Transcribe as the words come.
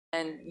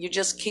and you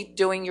just keep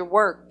doing your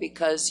work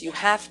because you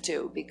have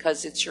to,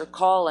 because it's your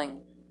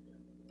calling.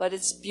 But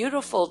it's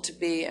beautiful to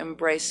be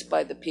embraced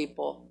by the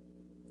people.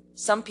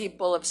 Some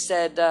people have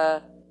said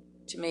to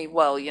me,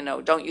 well,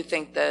 don't you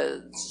think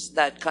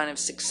that kind of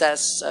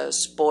success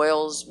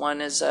spoils one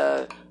as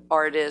a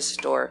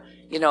artist? Or,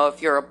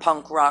 if you're a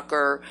punk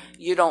rocker,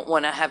 you don't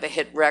want to have a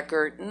hit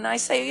record. And I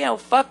say,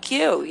 fuck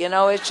you.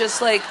 It's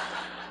just like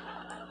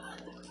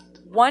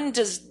one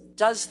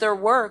does their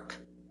work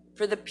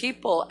for the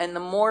people, and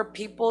the more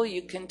people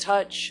you can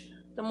touch,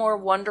 the more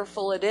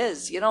wonderful it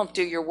is. You don't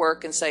do your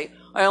work and say,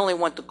 I only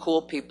want the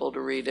cool people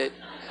to read it.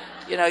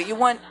 You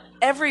want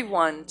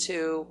everyone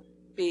to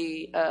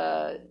be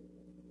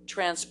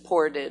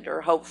transported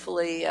or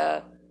hopefully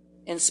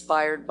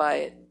inspired by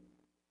it.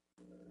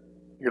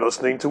 You're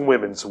listening to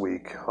Women's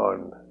Week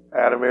on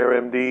Adam Air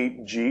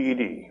MD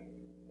GED,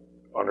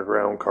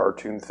 Underground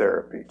Cartoon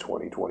Therapy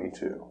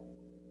 2022.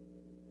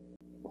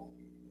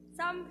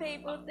 Some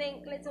people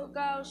think little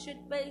girls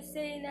should be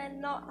seen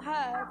and not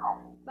heard,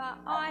 but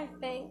I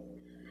think,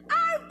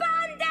 oh,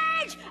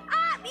 bondage,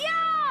 up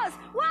yours!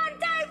 1, 2,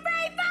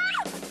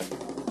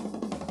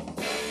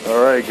 3, 4!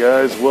 Alright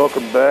guys,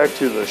 welcome back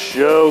to the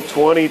show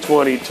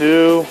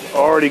 2022.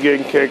 Already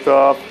getting kicked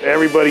off.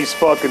 Everybody's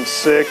fucking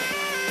sick.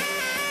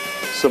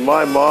 So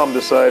my mom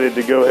decided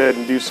to go ahead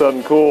and do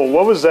something cool.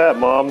 What was that,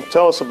 Mom?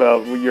 Tell us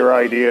about your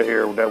idea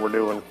here that we're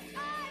doing.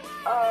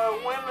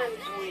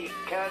 Women's Week,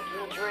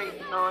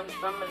 concentrating on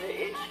some of the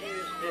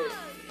issues that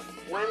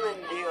women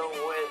deal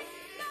with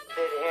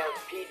that have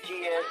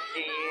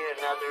PTSD and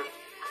other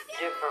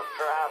different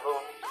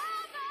problems.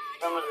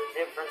 Some of the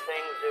different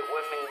things that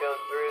women go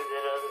through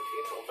that other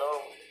people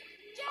don't,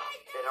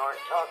 that aren't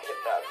talked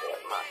about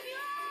that much.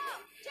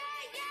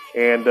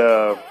 And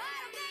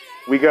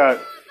we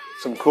got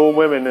some cool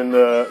women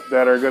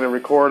that are going to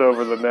record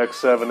over the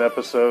next 7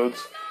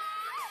 episodes.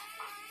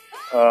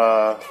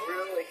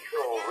 Really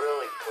cool,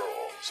 really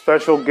cool.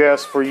 Special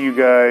guest for you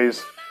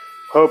guys.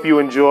 Hope you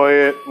enjoy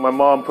it. My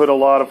mom put a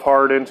lot of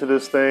heart into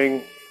this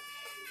thing,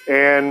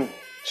 and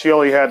she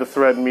only had to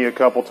threaten me a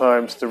couple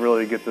times to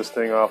really get this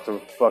thing off the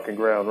fucking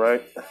ground,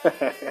 right?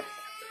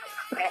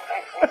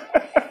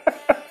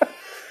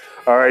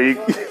 All right. You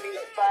want me to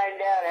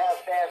find out how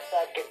fast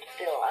I can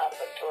still hop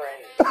a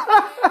train?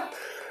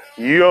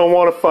 You don't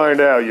want to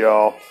find out,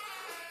 y'all.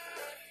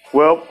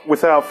 Well,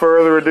 without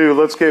further ado,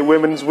 let's get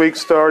Women's Week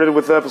started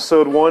with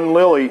episode 1,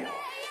 Lily.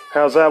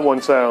 How's that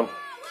one sound?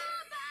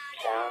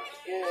 Sounds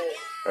good.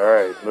 All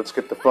right, let's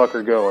get the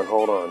fucker going.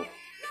 Hold on.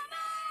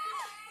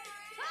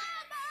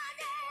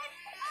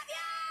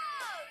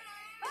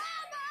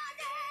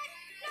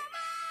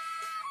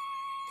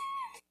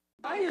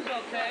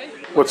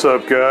 What's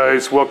up,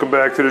 guys? Welcome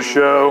back to the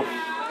show.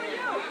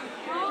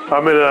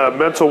 I'm in a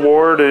mental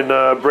ward in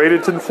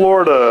Bradenton,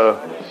 Florida,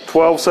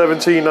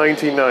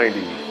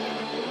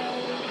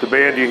 12/17/1990. The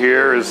band you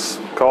hear is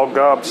called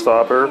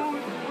Gobstopper,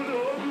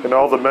 and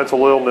all the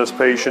mental illness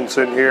patients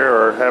in here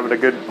are having a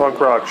good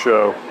punk rock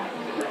show.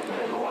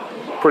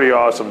 Pretty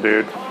awesome,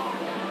 dude.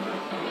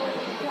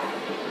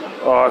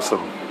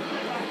 Awesome.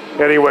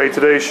 Anyway,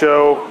 today's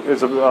show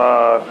is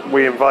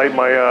we invite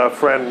my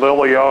friend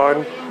Lily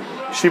on.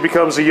 She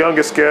becomes the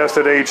youngest guest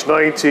at age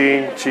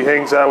 19. She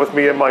hangs out with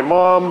me and my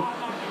mom,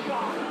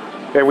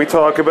 and we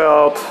talk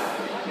about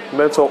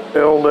mental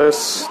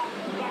illness.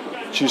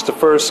 She's the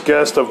first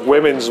guest of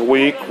Women's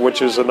Week,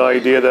 which is an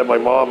idea that my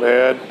mom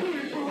had.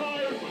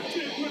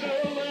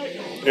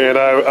 And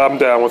I'm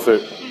down with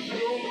it.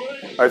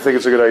 I think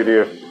it's a good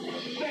idea.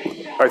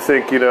 I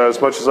think, as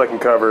much as I can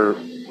cover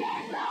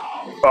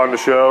on the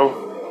show,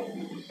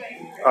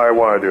 I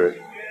want to do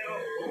it.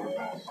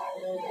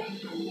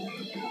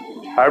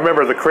 I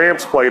remember the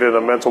Cramps played in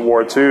a mental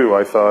ward too,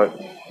 I thought.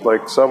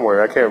 Like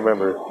somewhere, I can't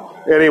remember.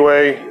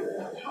 Anyway,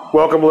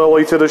 welcome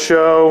Lily to the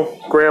show.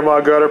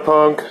 Grandma Gutter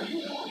Punk.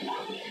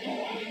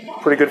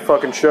 Pretty good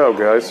fucking show,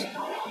 guys.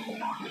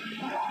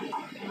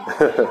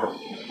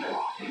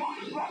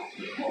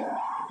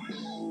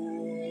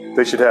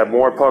 They should have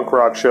more punk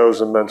rock shows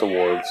than mental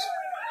wards.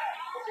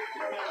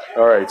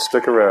 Alright,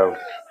 stick around.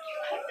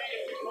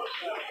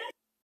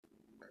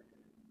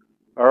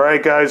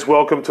 Alright, guys,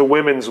 welcome to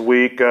Women's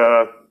Week.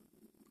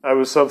 I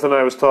was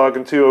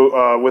talking to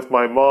with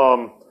my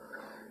mom,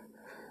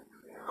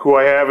 who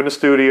I have in the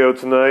studio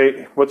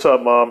tonight. What's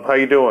up, Mom? How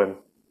you doing?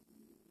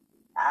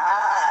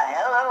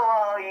 Hello,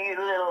 all you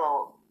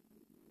little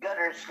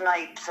gutter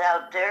snipes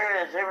out there.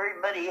 Is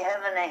everybody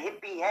having a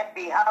hippie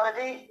happy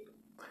holiday?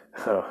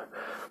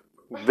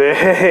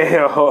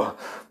 Damn,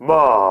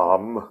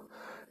 Mom.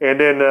 And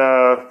then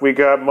we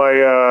got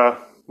my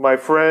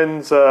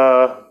friend's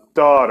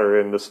daughter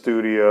in the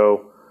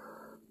studio.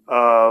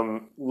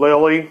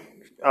 Lily,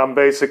 I'm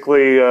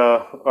basically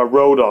a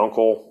road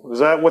uncle. Is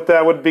that what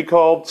that would be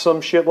called?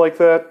 Some shit like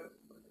that?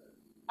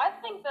 I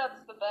think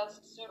that's the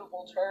best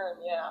suitable term,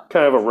 yeah.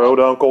 Kind of a road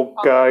uncle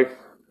guy?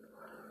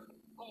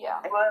 Yeah.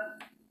 Well,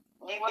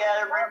 you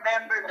gotta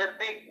remember the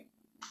big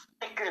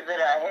sticker that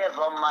I have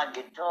on my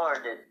guitar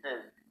that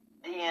says,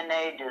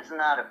 DNA does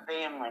not a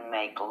family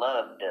make,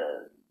 love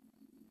does.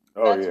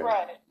 Oh, That's yeah.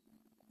 right.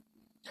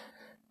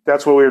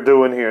 That's what we're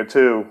doing here,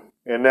 too.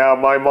 And now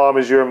my mom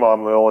is your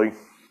mom, Lily.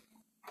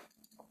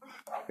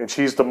 And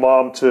she's the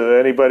mom to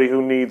anybody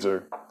who needs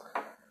her.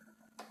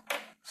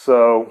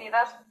 So, See,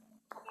 that's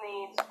what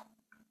needs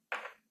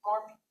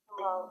more people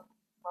love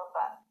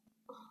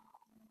that.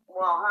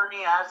 Well,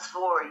 honey, I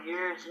swore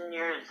years and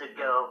years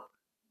ago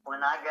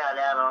when I got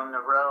out on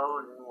the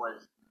road and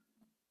was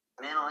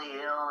mentally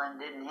ill and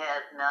didn't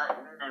have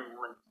nothing,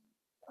 and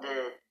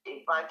that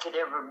if I could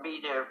ever be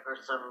there for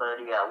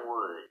somebody, I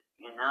would,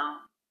 you know?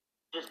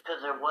 Just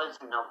because there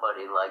wasn't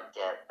nobody like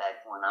that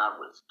back when I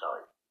was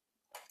starting.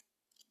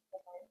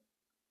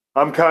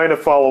 I'm kind of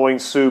following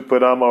suit,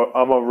 but I'm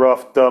a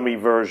rough dummy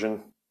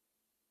version.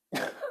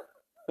 You're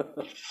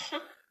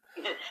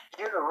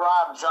the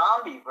Rob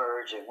Zombie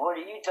version. What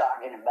are you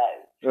talking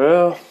about?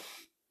 Well,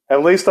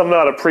 at least I'm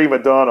not a prima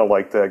donna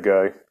like that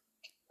guy.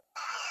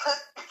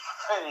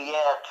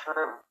 Yeah,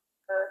 true.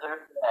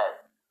 There's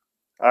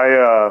that.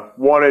 I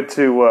wanted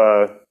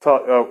to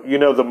talk. You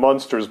know, the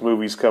Munsters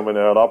movie's coming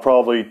out. I'll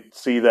probably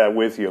see that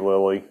with you,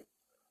 Lily.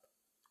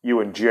 You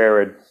and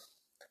Jared.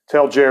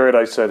 Tell Jared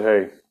I said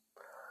hey.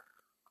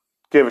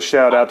 Give a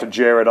shout out to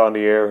Jared on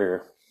the air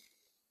here.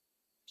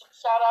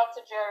 Shout out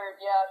to Jared.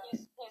 Yeah,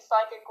 he's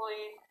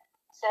psychically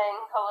saying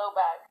hello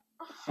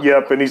back.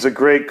 Yep, and he's a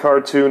great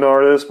cartoon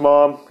artist,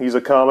 Mom. He's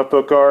a comic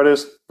book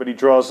artist, but he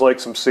draws like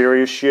some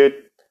serious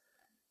shit.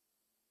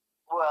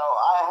 Well,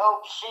 I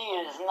hope she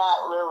is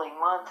not Lily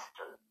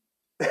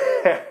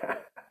Munster.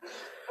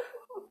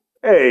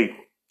 Hey,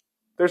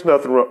 there's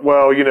nothing wrong.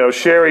 Well, you know,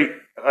 Sherry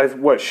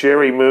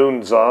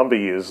Moon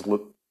Zombie is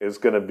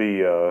going to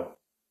be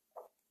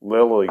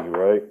Lily,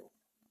 right?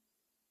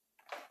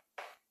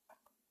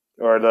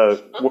 Or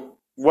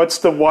what's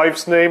the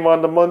wife's name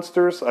on the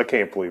Munsters? I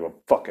can't believe I'm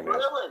fucking it.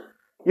 Really?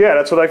 Yeah,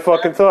 that's what I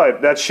fucking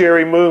thought. That's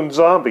Sherry Moon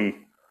Zombie.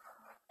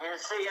 And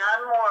see,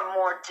 I'm more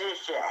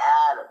Morticia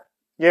Adam.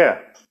 Yeah.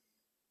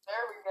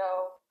 There we go.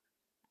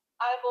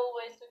 I've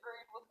always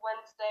agreed with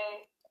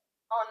Wednesday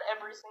on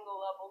every single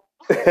level.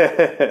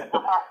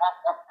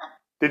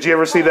 Did you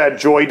ever see that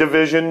Joy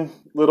Division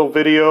little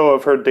video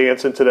of her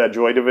dancing to that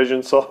Joy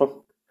Division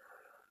song?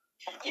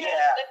 Yeah.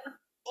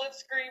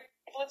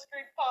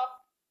 Blitzkrieg pop.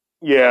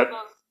 Yeah.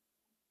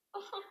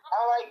 I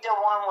like the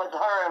one with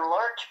her and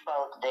Lurch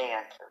both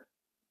dancing.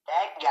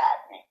 That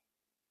got me.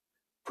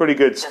 Pretty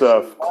good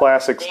stuff.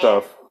 Classic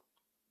stuff.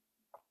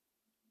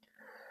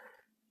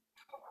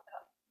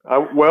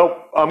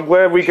 Well, I'm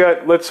glad we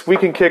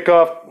can kick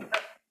off.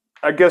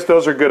 I guess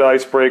those are good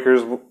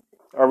icebreakers.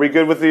 Are we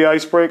good with the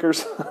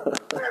icebreakers?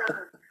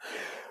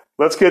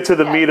 Let's get to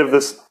the meat of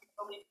this.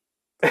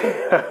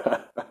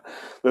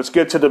 Let's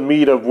get to the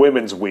meat of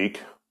Women's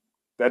Week.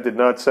 That did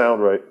not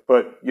sound right.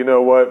 But you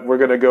know what? We're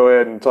going to go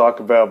ahead and talk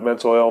about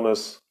mental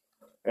illness.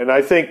 And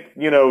I think,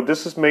 you know,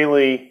 this is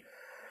mainly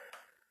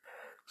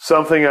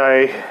something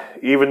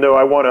even though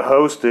I want to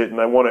host it and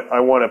I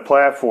want a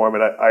platform,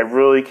 and I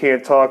really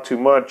can't talk too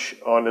much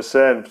on this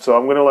end. So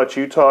I'm going to let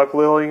you talk,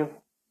 Lily.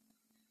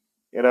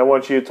 And I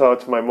want you to talk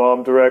to my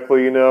mom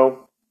directly, you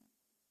know.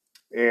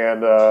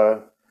 And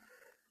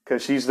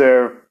because she's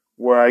there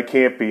where I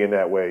can't be in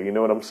that way, you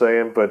know what I'm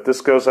saying? But this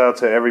goes out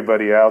to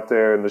everybody out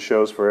there, and the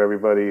show's for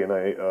everybody, and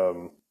I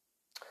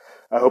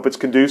hope it's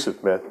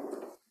conducive, man. Yeah,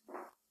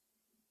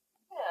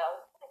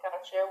 I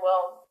got you.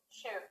 Well,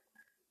 shoot.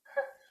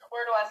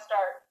 Where do I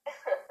start?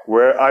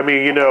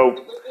 You know,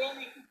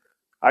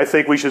 I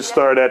think we should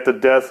start at the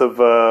death of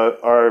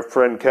our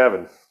friend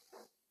Kevin.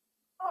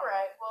 All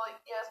right. Well,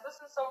 yes, this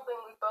is someone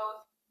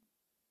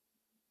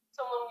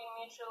we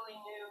mutually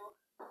knew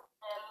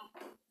and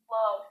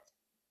loved,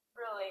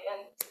 really.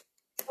 And,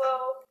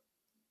 well,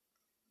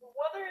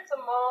 whether it's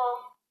a mom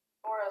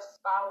or a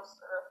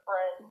spouse or a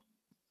friend,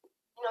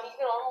 you know, you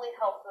can only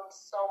help them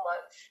so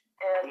much.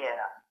 And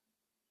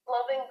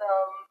loving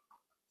them,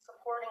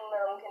 supporting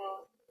them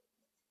can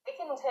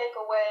take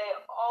away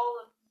all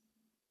of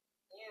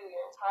your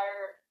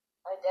entire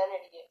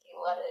identity if you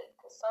let it.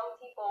 Because some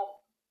people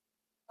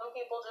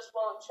just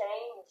won't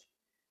change,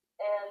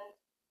 and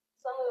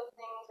some of the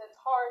things it's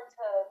hard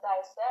to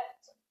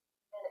dissect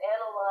and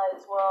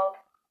analyze. Well,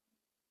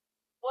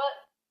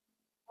 what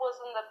was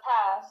in the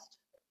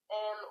past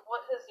and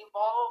what has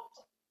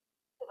evolved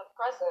to the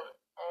present,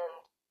 and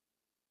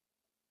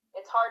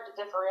it's hard to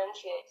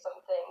differentiate some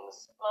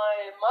things.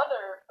 My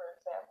mother, for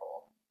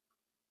example.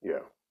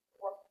 Yeah.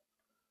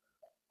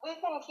 We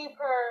can keep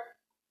her,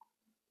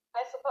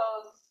 I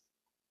suppose.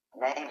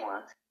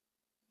 Nameless.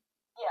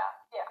 Yeah.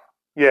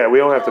 Yeah,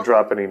 we don't have to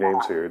drop any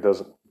names here. It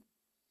doesn't.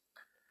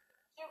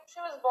 She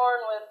was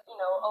born with, you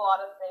know, a lot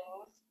of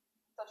things,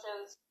 such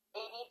as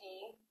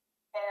ADD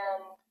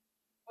and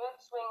mood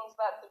swings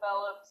that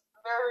developed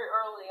very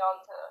early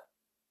onto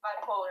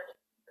bipolar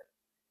disorder.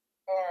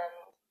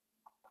 And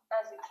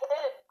as a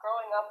kid,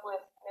 growing up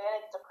with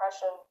manic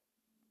depression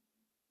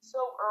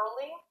so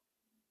early,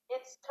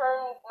 it's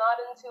turned not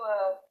into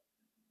a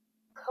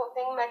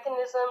coping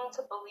mechanism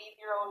to believe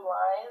your own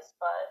lies,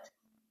 but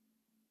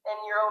in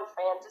your own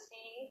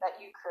fantasy that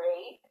you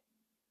create.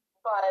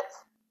 But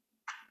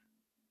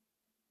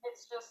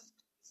it's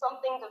just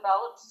something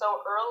developed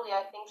so early.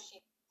 I think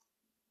she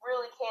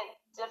really can't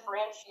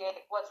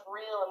differentiate what's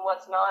real and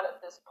what's not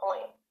at this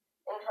point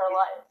in her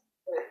life.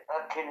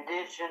 A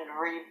conditioned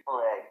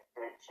reflex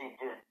that she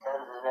just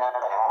does it out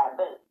of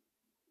habit.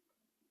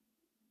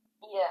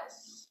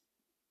 Yes.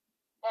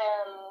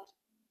 And,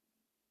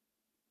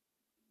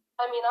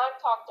 I mean, I've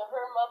talked to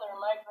her mother and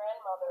my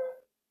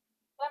grandmother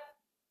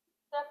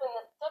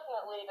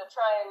definitely to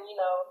try and,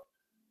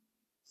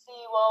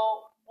 see,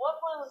 well,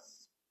 what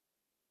was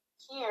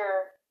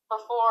here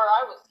before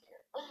I was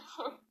here?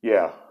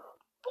 Yeah.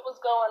 What was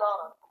going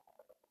on?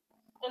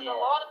 It's Yeah. a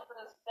lot of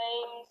the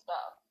same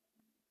stuff,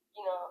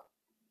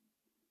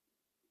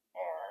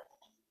 and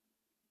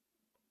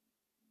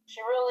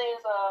she really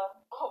is a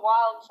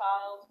wild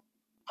child,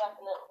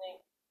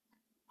 definitely.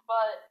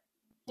 But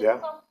it's Yeah.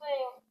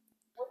 something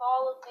with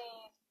all of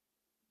these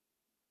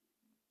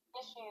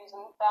issues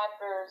and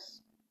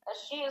factors, as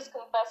she has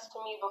confessed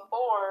to me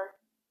before,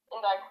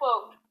 and I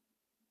quote,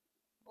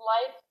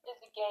 life is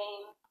a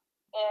game,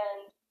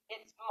 and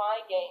it's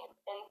my game,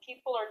 and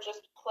people are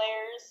just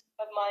players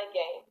of my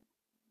game.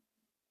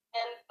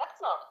 And that's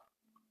not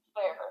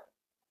fair,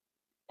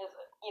 is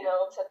it?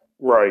 To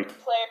Right.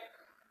 play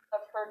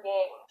of her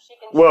game. She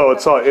can Well,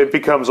 choose it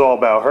becomes all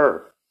about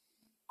her.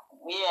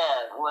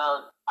 Yeah,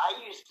 well, I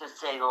used to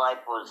say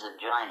life was a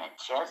giant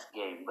chess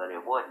game, but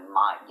it wasn't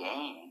my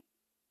game.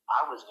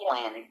 I was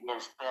playing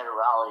against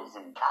federales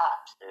and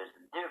cops. There's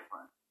a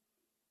difference.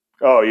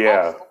 Oh,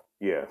 yeah.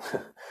 Yeah.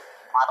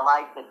 My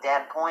life at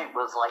that point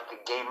was like a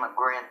game of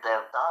Grand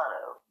Theft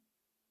Auto.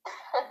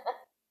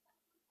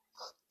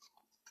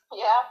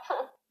 Yeah.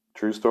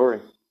 True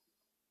story.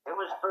 It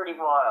was pretty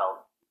wild.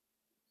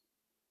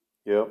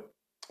 Yep.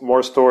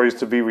 More stories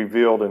to be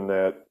revealed in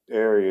that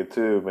area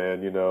too,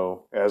 man.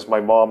 As my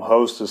mom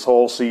hosts this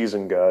whole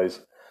season, guys,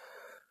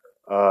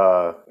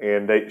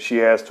 and she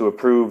has to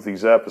approve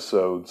these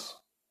episodes,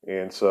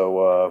 and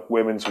so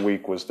Women's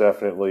Week was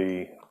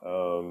definitely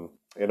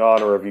in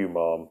honor of you,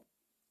 Mom.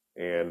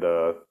 And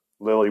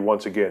Lily,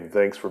 once again,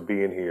 thanks for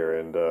being here.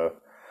 And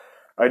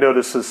I know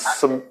this is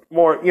some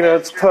more,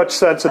 it's touch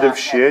sensitive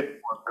shit.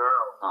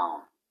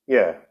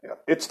 Yeah,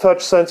 it's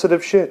touch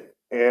sensitive shit,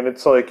 and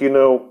it's like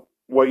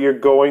what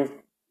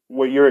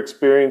you're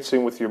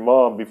experiencing with your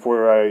mom.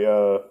 Before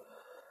I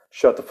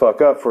shut the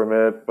fuck up for a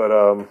minute, but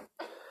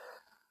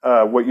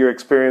what you're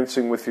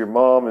experiencing with your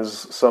mom is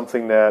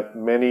something that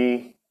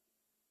many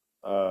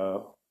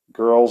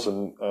girls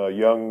and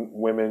young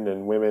women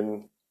and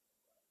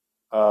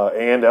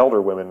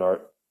elder women are,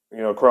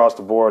 across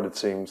the board. It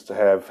seems to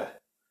have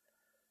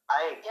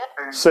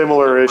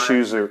similar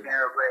issues.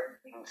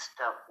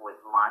 Stuff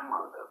with my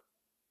mother.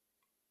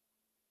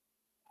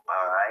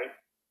 All right.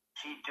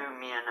 She threw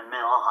me in the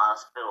mental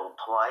hospital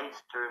twice,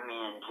 threw me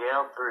in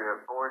jail 3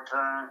 or 4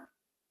 times,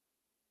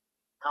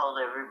 told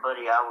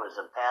everybody I was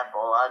a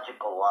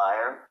pathological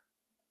liar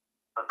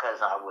because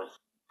I was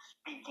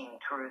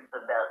speaking truth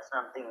about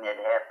something that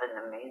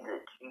happened to me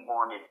that she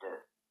wanted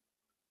to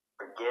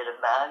forget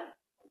about,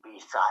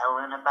 be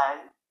silent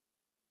about.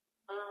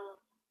 Mm-hmm.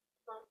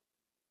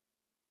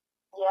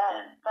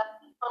 Yeah,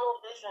 that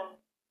tunnel vision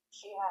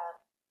she had.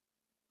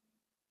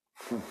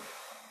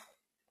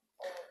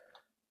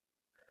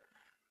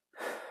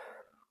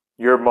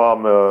 Your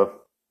mom,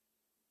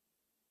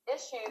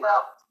 issue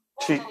that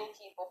she, many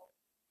people.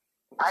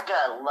 I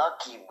got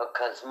lucky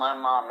because my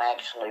mom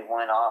actually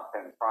went off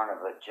in front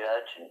of a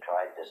judge and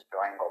tried to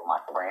strangle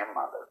my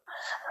grandmother.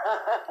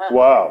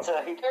 Wow.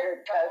 So he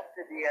took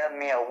custody of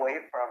me away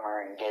from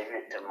her and gave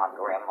it to my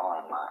grandma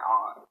and my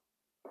aunt.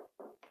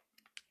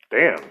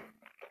 Damn.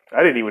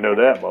 I didn't even know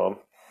that, Mom.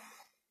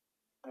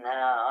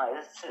 No,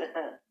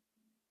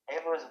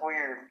 it was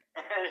weird.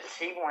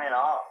 She went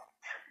off.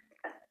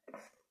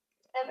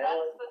 And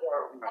that's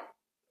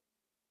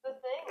the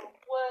thing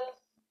was,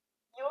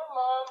 your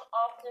mom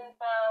often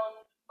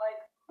found,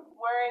 like,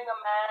 wearing a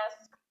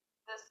mask,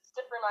 this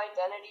different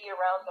identity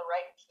around the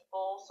right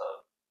people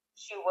so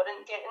she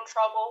wouldn't get in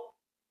trouble.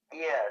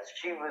 Yes,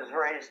 she was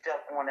raised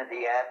up one of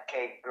the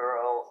Abcade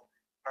girls.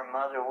 Her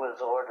mother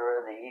was Order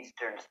of the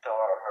Eastern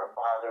Star. Her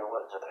father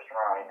was a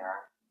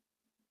Shriner.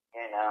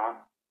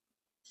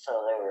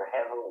 So they were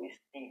heavily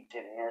steeped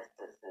in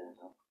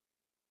mysticism.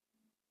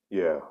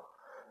 Yeah.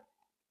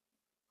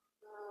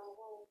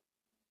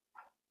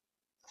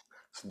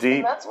 It's deep.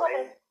 And that's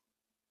why.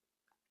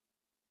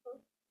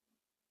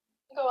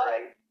 Go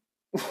ahead.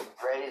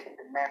 Raised to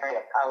marry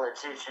a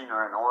politician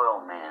or an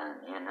oil man,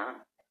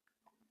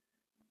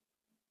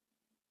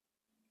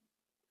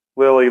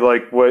 Lily,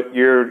 like what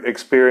you're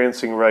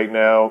experiencing right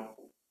now,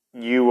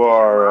 you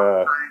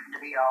are trying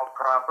to be all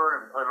proper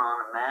and put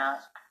on a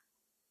mask.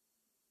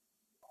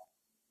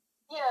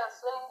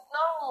 Yes, and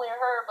not only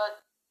her,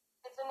 but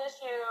it's an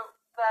issue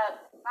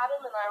that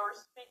Adam and I were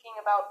speaking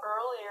about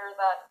earlier,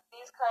 that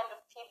these kind of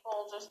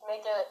people just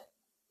make it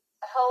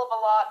a hell of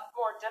a lot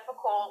more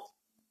difficult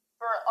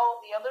for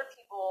all the other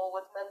people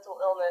with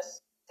mental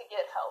illness to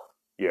get help.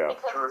 Yeah.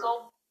 Because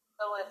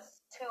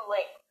it's too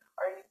late.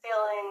 Are you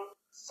feeling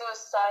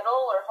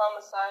suicidal or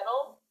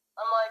homicidal?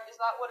 I'm like, is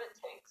that what it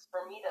takes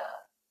for me to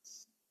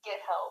get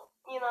help?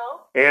 You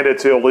know? And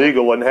it's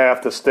illegal in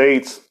half the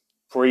states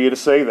for you to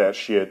say that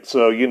shit.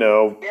 So, you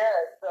know. Yeah,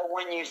 so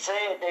when you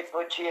say it, they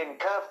put you in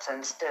cuffs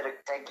instead of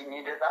taking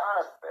you to the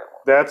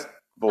hospital. That's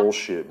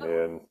bullshit,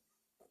 man.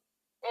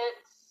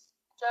 It's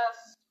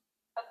just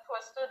a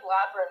twisted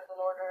labyrinth in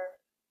order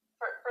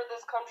for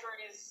this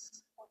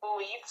country's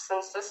beliefs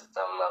and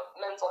system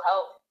of mental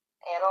health,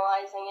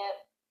 analyzing it,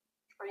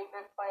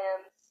 treatment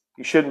plans.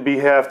 You shouldn't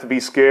have to be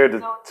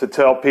scared to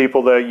tell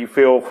people that you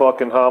feel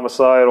fucking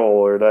homicidal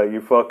or that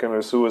you fucking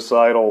are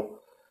suicidal.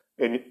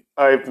 And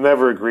I've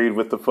never agreed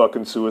with the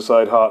fucking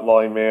suicide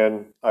hotline,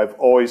 man. I've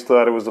always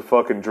thought it was a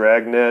fucking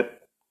dragnet.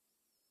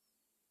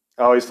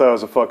 I always thought it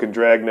was a fucking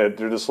dragnet.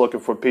 They're just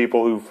looking for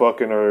people who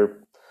fucking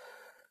are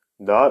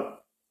not,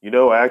 you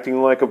know,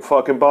 acting like a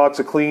fucking box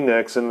of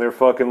Kleenex in their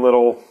fucking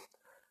little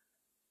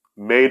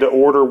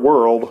made-to-order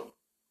world.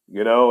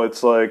 You know,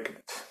 it's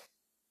like,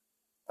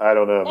 I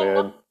don't know, man.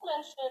 And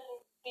mention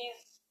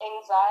these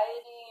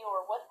anxiety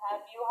or what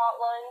have you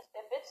hotlines,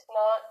 if it's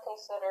not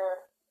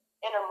considered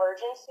an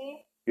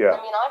emergency, Yeah.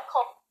 I mean, I've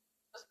called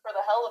just for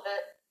the hell of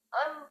it.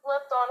 I'm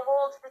left on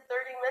hold for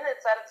 30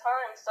 minutes at a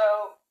time,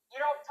 so you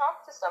don't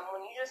talk to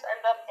someone, you just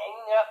end up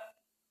hanging up.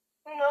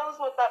 Who knows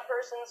what that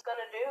person's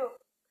gonna do,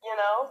 you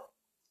know?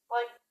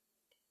 Like,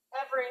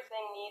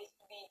 everything needs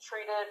to be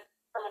treated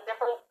from a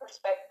different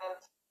perspective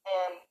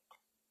and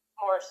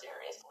more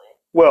seriously.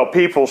 Well,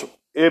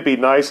 it'd be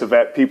nice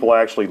if people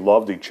actually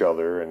loved each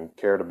other and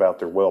cared about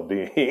their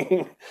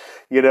well-being,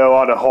 you know,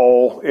 on a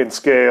whole, in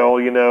scale,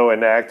 you know,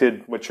 and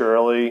acted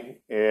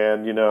maturely.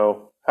 And, you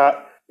know,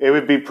 it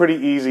would be pretty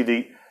easy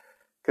to,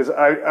 because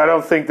I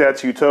don't think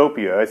that's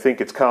utopia. I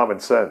think it's common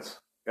sense.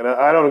 And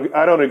I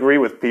don't agree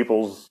with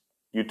people's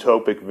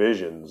utopic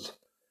visions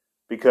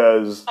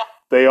because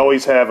they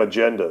always have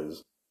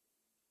agendas.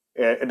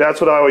 And that's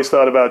what I always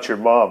thought about your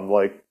mom.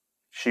 Like,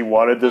 she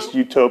wanted this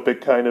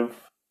utopic kind of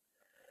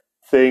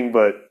thing,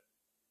 but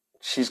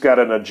she's got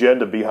an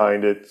agenda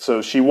behind it.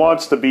 So she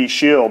wants to be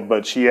S.H.I.E.L.D.,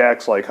 but she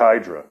acts like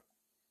Hydra.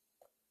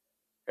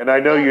 And I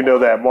know you know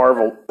that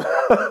Marvel...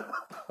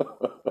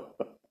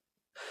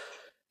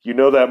 you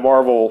know that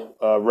Marvel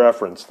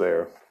reference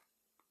there.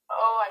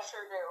 Oh, I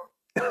sure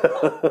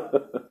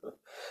do.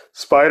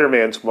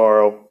 Spider-Man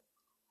tomorrow.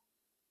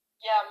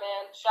 Yeah,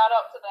 man. Shout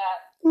out to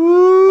that.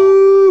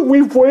 Ooh,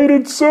 we've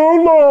waited so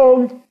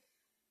long.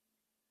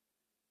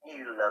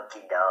 You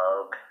lucky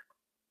dog.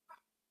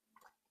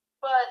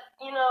 But,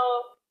 you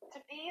know, to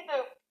be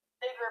the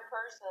bigger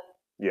person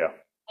Yeah.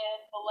 and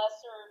the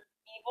lesser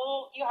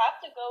evil, you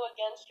have to go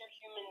against your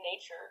human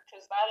nature,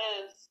 because that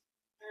is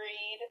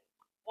greed,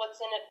 what's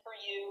in it for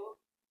you,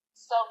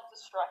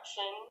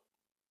 self-destruction,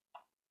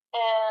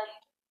 and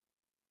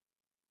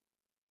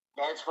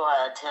That's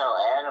why I tell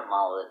Adam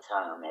all the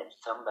time, if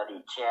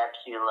somebody chaps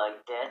you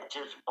like that,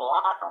 just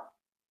block them.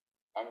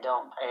 And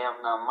don't pay them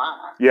no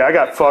mind. Yeah, I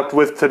got fucked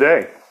with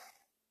today.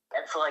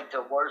 That's like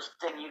the worst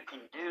thing you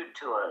can do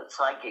to a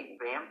psychic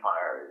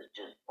vampire is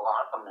just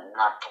block them and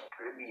not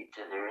contribute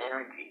to their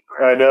energy.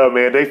 I know,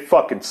 man. They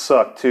fucking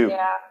suck, too.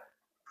 yeah.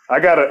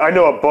 I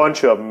know a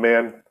bunch of them,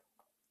 man.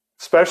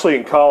 Especially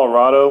in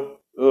Colorado.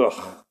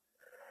 Ugh.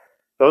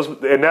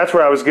 And that's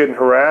where I was getting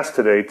harassed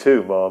today,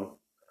 too, Mom.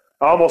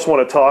 I almost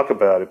want to talk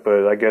about it,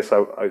 but I guess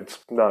it's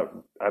not,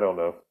 I don't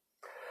know.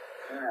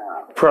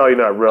 Yeah. Probably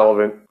not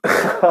relevant.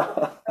 How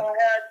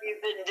have you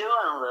been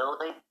doing,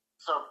 Lily,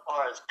 so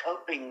far as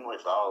coping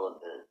with all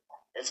of this?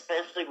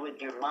 Especially with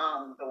your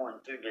mom going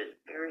through this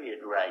period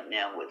right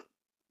now with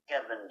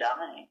Kevin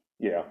dying.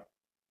 Yeah.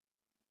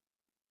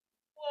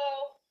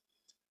 Well,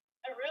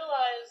 I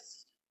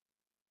realized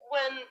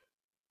when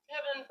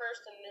Kevin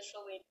first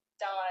initially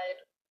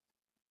died,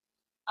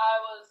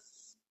 I was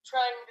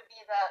trying to be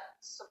that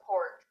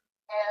support,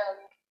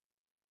 and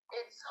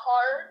it's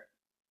hard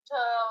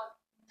to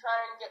try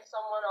and get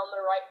someone on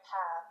the right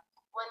path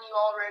when you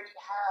already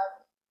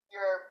have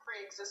your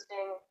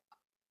pre-existing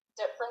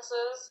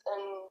differences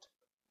and,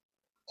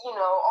 you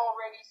know,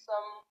 already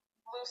some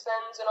loose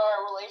ends in our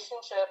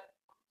relationship.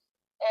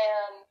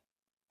 And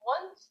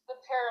once the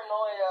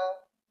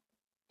paranoia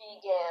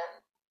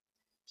began,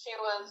 she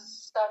was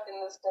stuck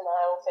in this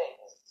denial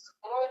phase,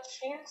 in which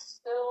she's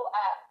still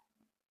at,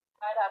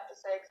 I'd have to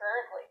say,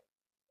 currently.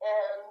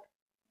 And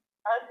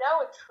I'm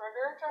now a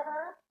trigger to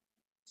her,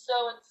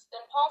 so it's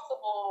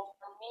impossible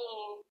for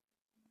me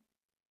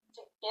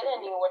to get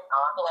anywhere.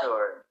 Talk to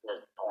her at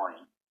this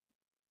point.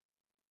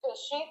 Because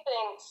she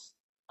thinks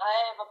I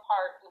have a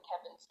part in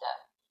Kevin's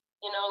death.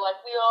 You know, like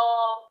we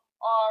all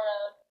are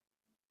a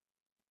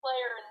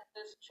player in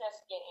this chess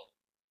game.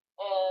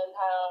 And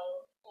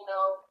how, you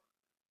know,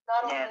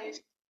 not only is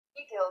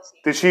she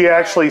guilty. Did she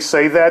actually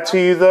say that to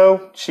you,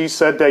 though? She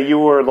said that you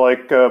were,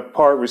 like,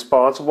 part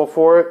responsible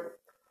for it?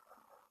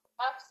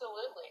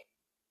 Absolutely.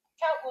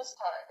 Countless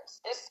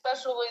times.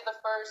 Especially the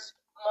first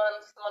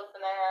month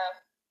and a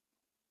half.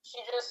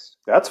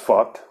 That's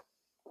fucked.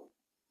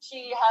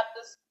 She had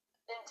this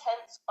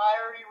intense,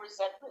 fiery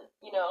resentment,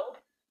 you know,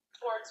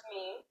 towards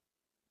me,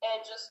 and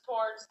just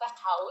towards the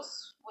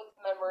house with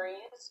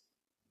memories.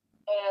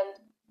 And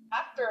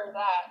after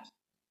that,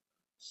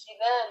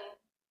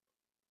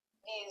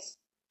 these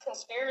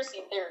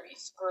conspiracy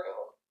theories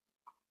grew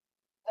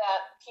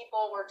that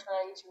people were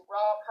trying to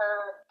rob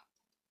her,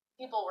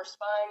 people were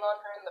spying on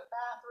her in the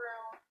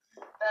bathroom,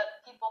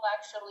 that people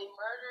actually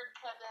murdered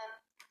Kevin,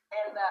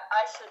 and that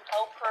I should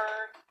help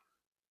her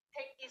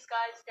take these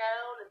guys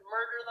down and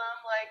murder them.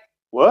 Like,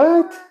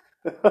 What?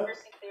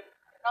 conspiracy theories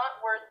are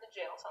not worth the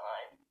jail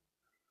time.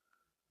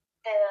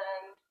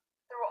 And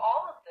through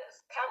all of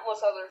this, countless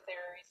other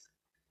theories,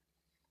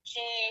 she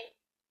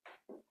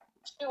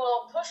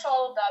will push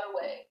all of that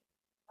away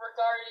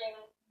regarding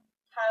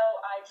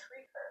how I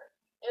treat her.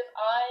 If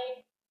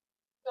I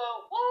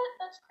go, what?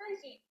 That's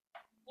crazy.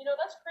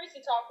 That's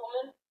crazy talk,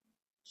 woman.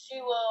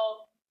 She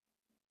will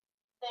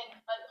think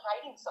I'm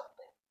hiding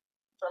something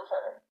from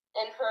her,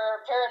 and her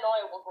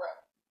paranoia will grow.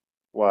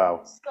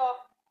 Wow.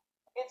 So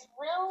it's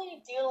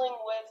really dealing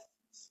with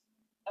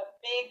a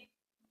big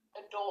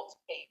adult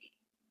baby.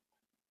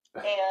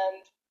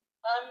 And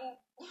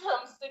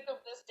I'm sick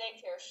of this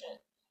daycare shit.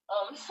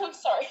 I'm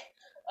sorry.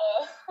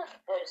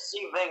 Has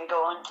she been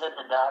going to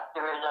the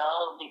doctor at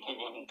all to get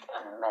any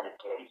kind of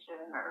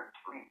medication or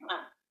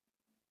treatment?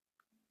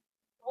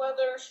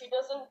 Whether she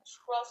doesn't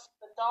trust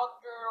the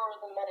doctor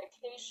or the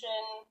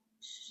medication,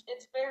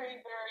 it's very,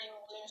 very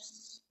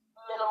loose,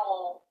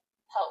 minimal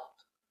help.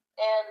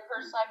 And her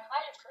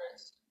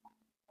psychiatrist,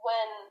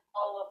 when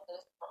all of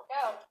this broke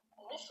out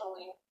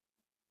initially,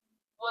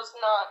 was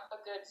not a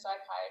good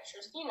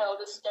psychiatrist.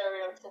 The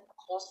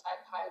stereotypical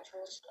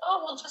psychiatrist.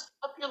 Oh, we'll just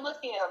up your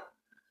lithium.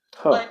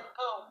 Huh. Like,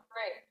 oh,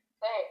 great,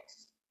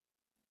 thanks.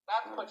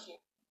 That's what you...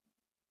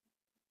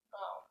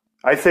 Oh.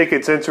 I think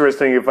it's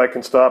interesting if I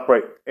can stop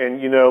right. And,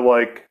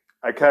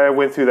 I kind of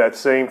went through that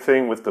same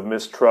thing with the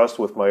mistrust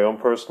with my own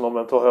personal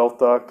mental health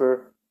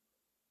doctor.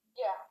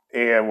 Yeah.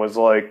 And was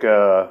like,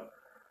 I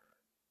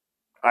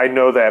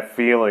know that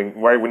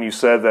feeling. Right when you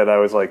said that, I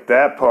was like,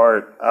 that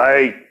part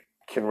I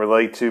can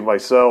relate to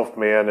myself,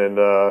 man. And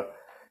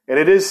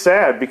it is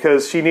sad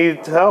because she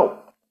needed help.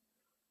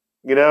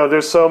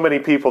 There's so many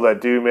people that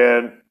do,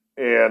 man.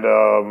 And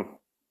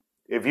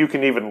if you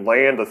can even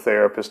land a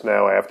therapist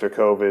now after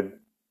COVID,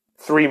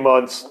 3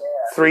 months,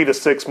 3 to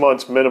 6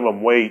 months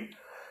minimum wait.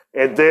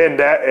 And then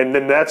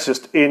that's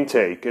just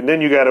intake. And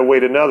then you got to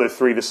wait another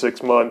 3 to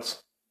 6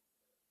 months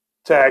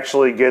to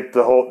actually get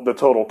the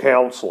total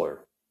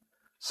counselor.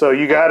 So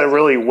you got to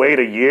really wait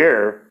a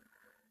year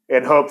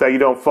and hope that you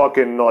don't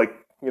fucking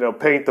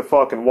paint the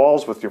fucking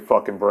walls with your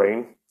fucking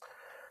brain.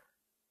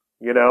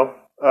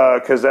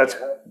 Because that's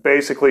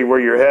basically where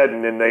you're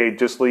heading, and they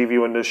just leave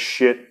you in this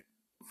shit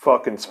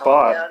fucking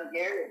spot. Down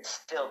here, it's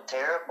still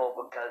terrible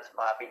because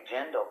Bobby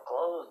Jindal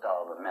closed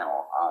all the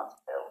mental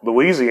hospitals.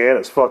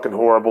 Louisiana's fucking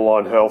horrible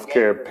on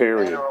healthcare,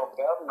 period. The federal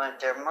government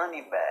their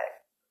money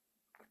back.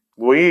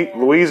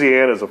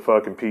 Louisiana's a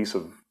fucking piece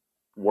of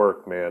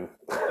work, man.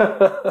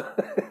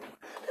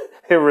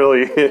 It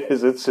really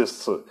is. It's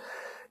just,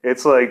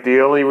 it's like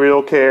the only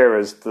real care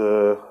is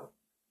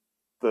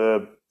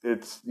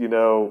it's,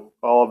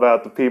 all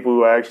about the people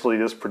who actually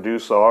just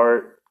produce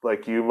art,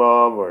 like you,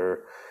 Mom,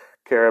 or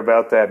care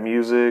about that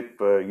music.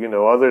 But,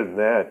 other than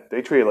that,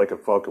 they treat it like a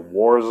fucking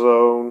war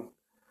zone.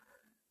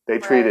 They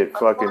treat it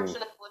fucking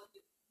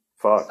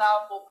fuck.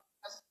 South will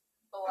press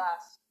the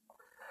last.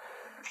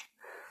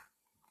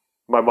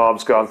 My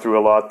mom's gone through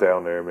a lot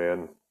down there,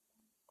 man.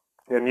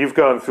 And you've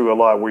gone through a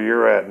lot where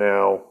you're at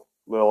now,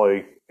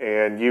 Lily.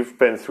 And you've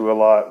been through a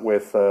lot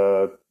with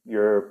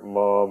your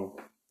mom,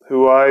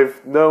 who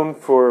I've known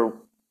for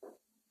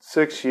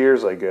 6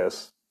 years, I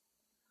guess.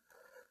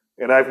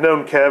 And I've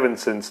known Kevin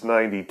since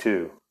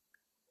 92.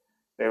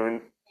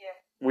 And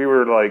we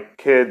were like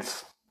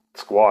kids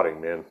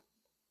squatting, man.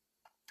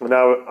 And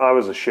I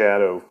was a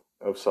shadow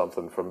of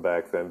something from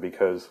back then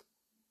because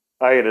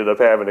I ended up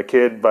having a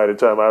kid by the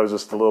time I was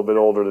just a little bit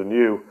older than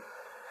you.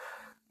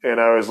 And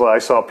I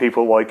saw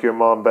people like your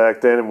mom back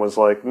then and was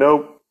like,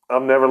 nope,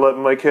 I'm never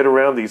letting my kid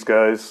around these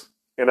guys.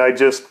 And I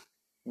just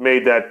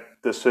made that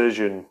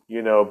decision,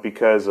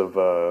 because of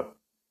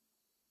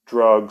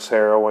drugs,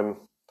 heroin,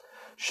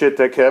 shit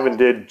that Kevin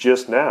did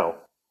just now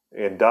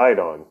and died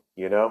on,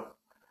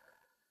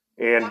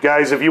 And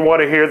guys, if you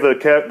want to hear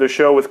the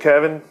show with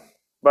Kevin,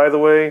 by the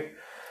way,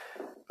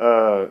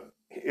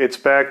 it's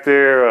back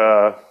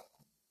there.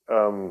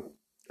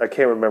 I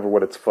can't remember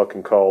what it's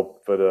fucking called,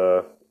 but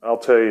I'll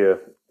tell you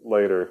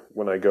later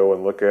when I go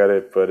and look at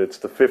it. But it's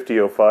the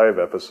 5005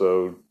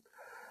 episode.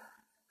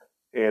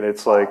 And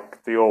it's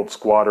like the old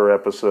squatter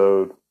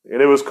episode.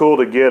 And it was cool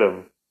to get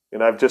him.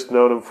 And I've just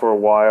known him for a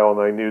while,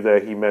 and I knew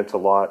that he meant a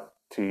lot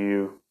to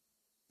you.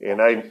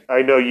 And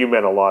I know you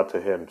meant a lot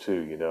to him,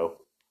 too, Yeah.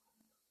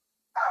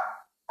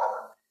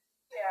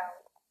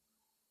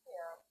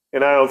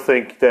 And I don't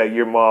think that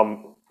your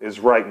mom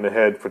is right in the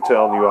head for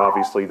telling you,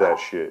 obviously, that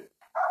shit.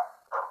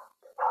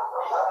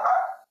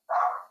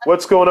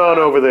 What's going on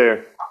over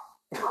there?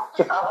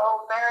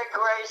 Oh, Mary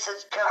Grace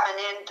is coming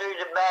in through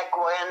the back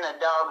way, and the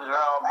dogs are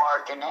all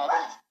barking at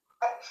us.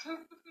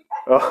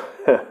 Oh.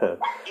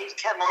 He's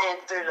coming in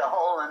through the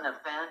hole in the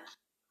fence.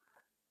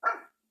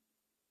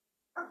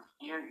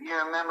 You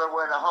remember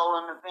where the hole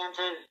in the fence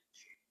is?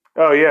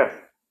 Oh yeah.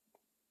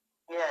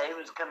 Yeah, he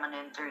was coming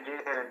in through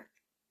there, and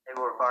they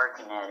were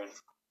barking at him.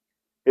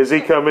 Is he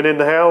coming in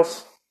the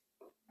house?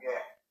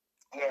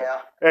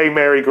 Yeah. Hey,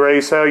 Mary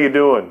Grace, how you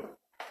doing?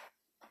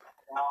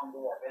 I'm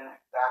good.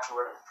 That's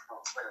where a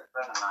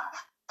friend of mine.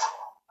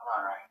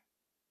 All right.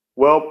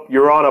 Well,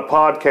 you're on a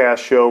podcast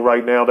show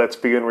right now that's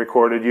being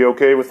recorded. You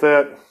okay with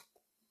that?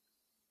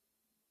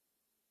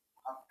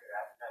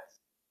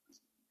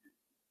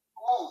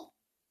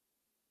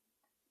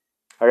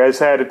 I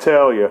just had to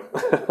tell you.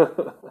 Come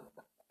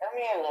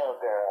here, little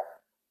girl.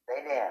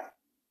 Lay down.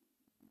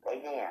 Lay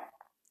down.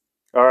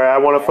 All right, I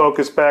want to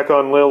focus back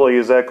on Lily.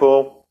 Is that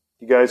cool?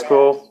 You guys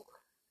cool?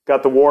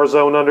 Got the war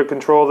zone under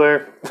control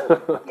there?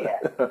 Yeah.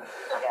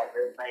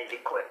 Everybody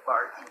quit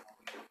barking.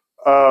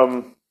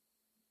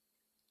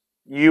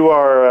 You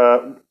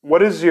are,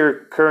 what is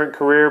your current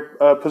career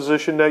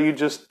position that you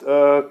just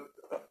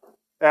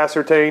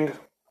ascertained?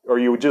 Or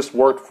you just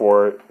worked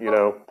for it, you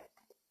know?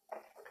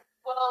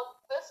 Well,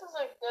 this is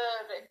a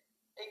good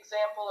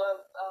example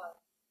of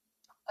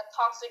a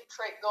toxic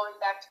trait going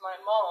back to my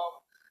mom,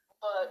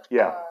 but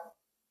Yeah.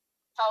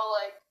 how,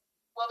 like,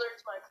 whether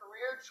it's my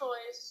career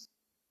choice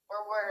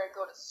or where I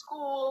go to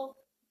school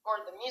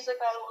or the music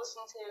I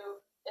listen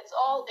to, it's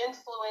all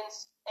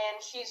influenced,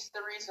 and she's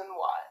the reason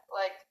why.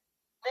 Like,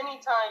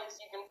 many times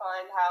you can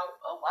find how,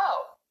 oh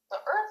wow, the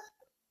Earth,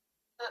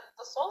 the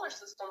solar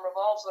system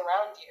revolves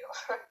around you,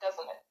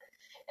 doesn't it?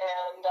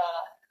 And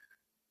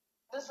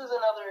this is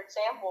another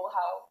example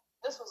how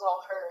this was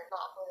all her,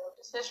 not my own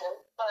decision.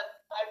 But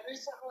I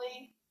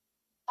recently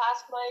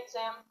passed my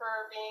exam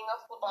for being a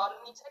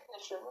phlebotomy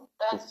technician.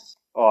 That's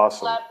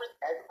Awesome.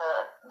 That's a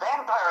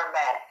vampire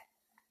bat.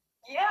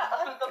 Yeah,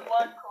 I'm the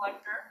blood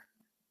collector.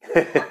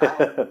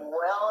 I'm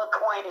well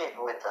acquainted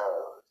with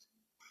those.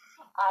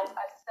 I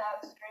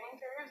stab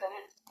strangers, and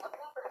it's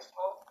nothing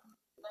personal.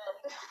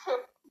 And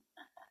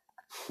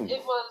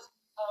it was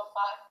a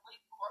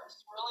 5-week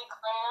course, really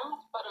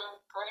crammed, but a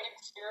great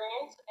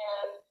experience.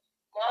 And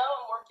now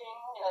I'm working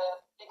in a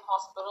big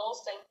hospital,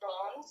 St.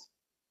 John's,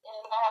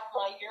 and I have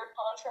my year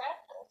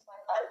contract. And it's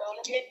like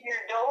Did you get in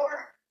your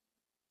door?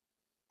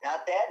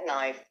 Not that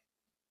knife.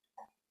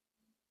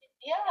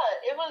 Yeah,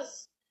 it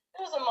was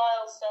a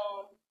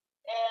milestone,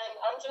 and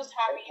I'm just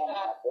happy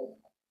that I'm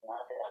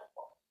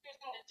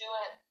choosing to do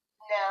it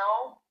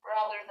now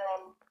rather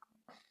than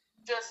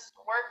just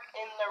work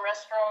in the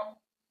restaurant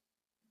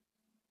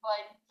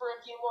like for a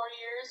few more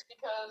years,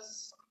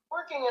 because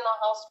working in a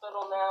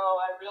hospital now,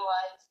 I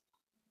realize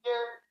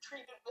you're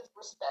treated with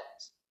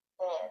respect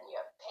and you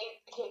have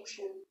paid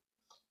vacation,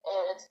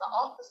 and it's the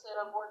opposite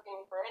of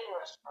working for any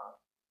restaurant.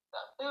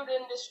 The food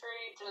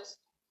industry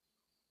just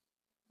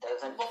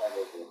Doesn't cut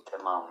it at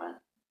the moment.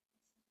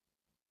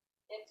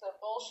 it's a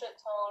bullshit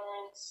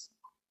tolerance,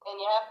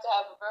 and you have to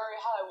have a very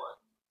high one.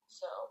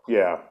 So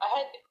Yeah. I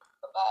had to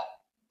get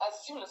that as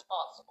soon as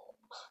possible.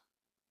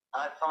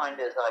 I find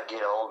as I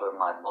get older,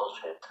 my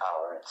bullshit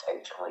tolerance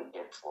actually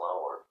gets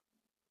lower.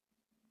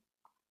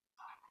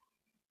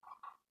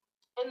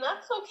 And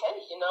that's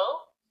okay, you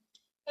know?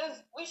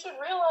 Because we should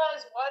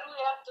realize, why do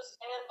we have to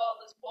stand all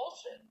this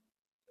bullshit?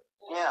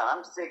 Yeah,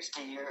 I'm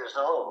 60 years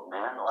old,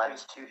 man.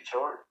 Life's too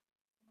short.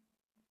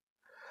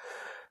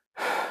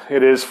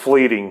 It is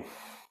fleeting,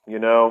 you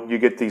know? You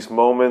get these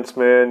moments,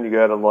 man, you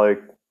gotta,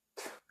 like,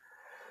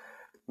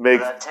 make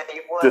But I tell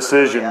you what,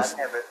 decisions. really, I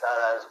never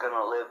thought I was going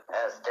to live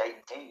past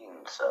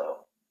 18,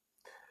 so.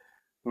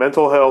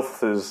 Mental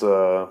health is,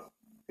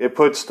 it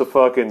puts the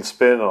fucking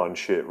spin on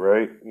shit,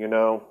 right? You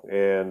know?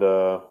 And,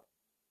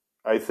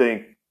 I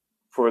think,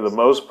 for the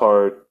most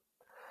part,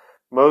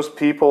 most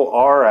people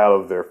are out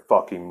of their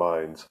fucking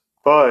minds.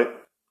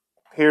 But,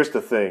 here's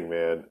the thing,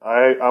 man.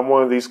 I'm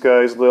one of these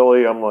guys,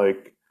 Lily, I'm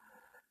like,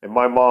 and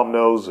my mom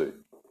knows it.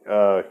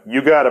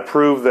 You gotta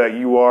prove that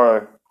you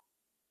are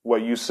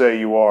what you say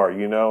you are,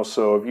 you know?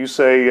 So if you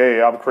say,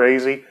 hey, I'm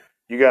crazy,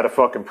 you gotta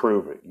fucking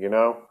prove it, you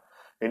know?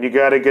 And you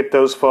gotta get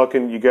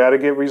you gotta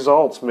get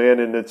results, man.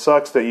 And it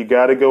sucks that you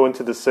gotta go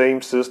into the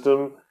same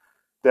system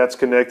that's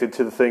connected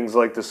to the things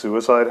like the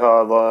suicide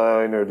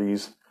hotline or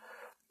these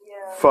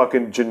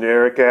fucking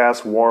generic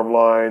ass warm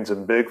lines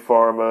and big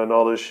pharma and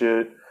all this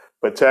shit.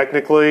 But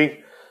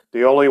technically,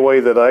 the only way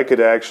that I could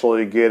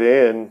actually get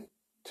in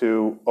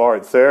to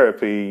art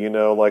therapy, you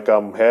know, like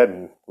I'm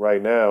heading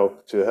right now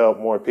to help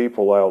more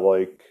people out,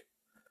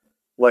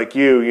 like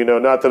you know,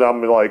 not that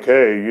I'm like,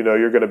 hey, you know,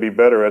 you're going to be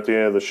better at the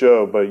end of the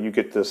show, but you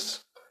get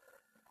this,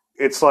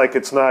 it's like,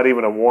 it's not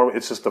even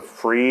it's just a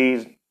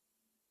free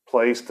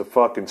place to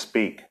fucking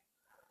speak.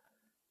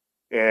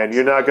 And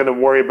you're not going to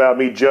worry about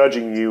me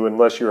judging you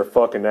unless you're a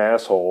fucking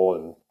asshole,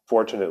 and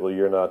fortunately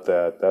you're not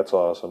that. That's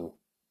awesome.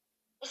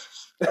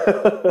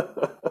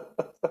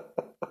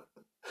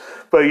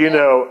 But you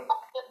know,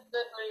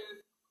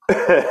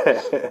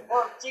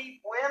 Well,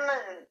 see,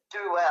 women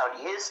throughout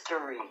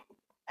history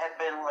have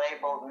been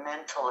labeled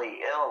mentally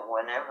ill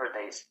whenever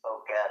they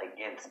spoke out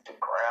against the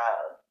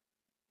crowd.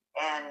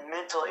 And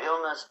mental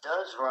illness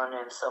does run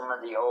in some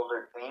of the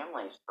older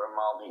families from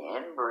all the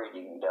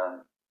inbreeding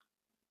done.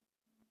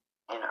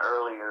 in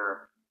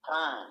earlier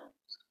times.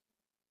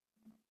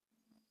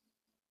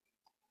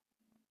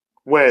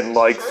 When,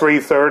 like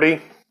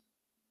 3:30?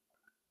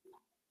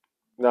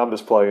 No, I'm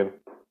just playing.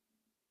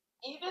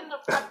 Even the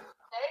present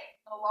day,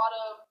 a lot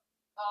of,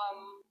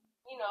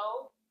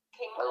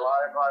 A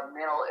lot of our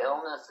mental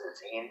illness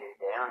is handed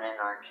down in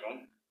our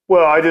genes.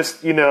 Well,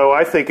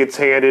 I think it's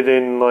handed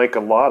in like a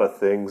lot of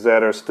things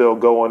that are still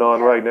going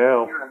on right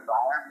now. Your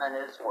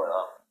environment as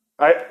well.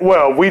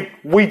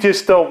 We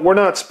just don't. We're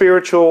not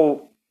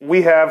spiritual.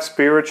 We have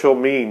spiritual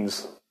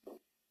means.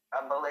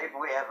 I believe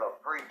we have a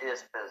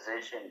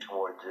predisposition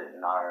towards it,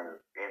 and our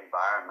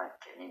environment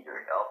can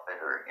either help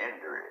it or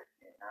hinder it.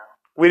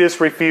 We just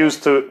refuse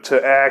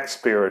to act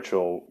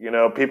spiritual.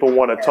 People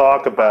want to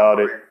talk about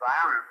it.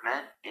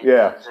 Environment, it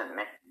doesn't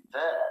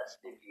manifest.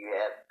 If you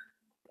have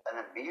an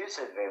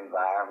abusive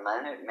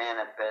environment, it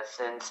manifests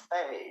in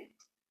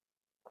spades.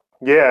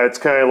 Yeah, it's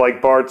kind of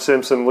like Bart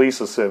Simpson,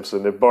 Lisa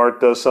Simpson. If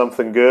Bart does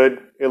something good,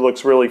 it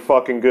looks really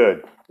fucking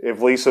good. If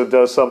Lisa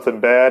does something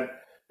bad,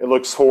 it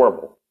looks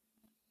horrible.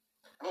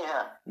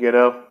 Yeah.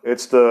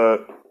 It's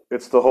the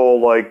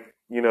whole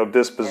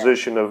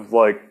disposition of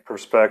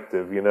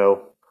perspective.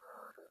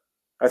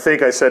 I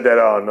think I said that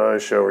on another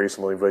show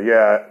recently, but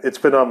yeah, it's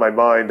been on my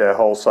mind, that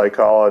whole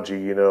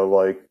psychology.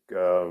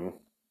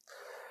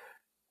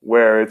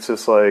 Where it's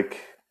just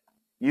like,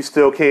 you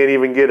still can't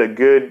even get a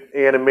good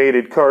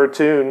animated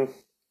cartoon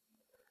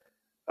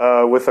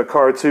with a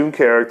cartoon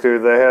character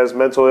that has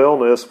mental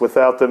illness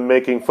without them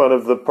making fun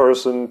of the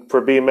person for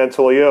being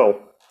mentally ill.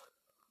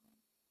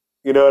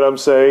 You know what I'm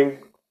saying?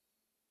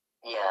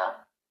 Yeah.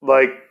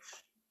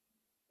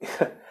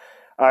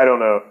 I don't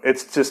know.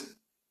 It's just,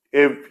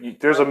 if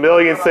there's a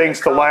million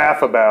things to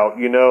laugh about,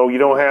 you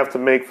don't have to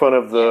make fun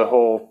of the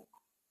whole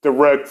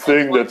direct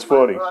thing that's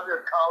funny. My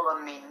brother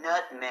calling me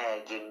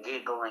nutmeg and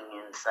giggling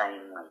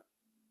insanely.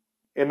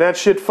 And that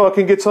shit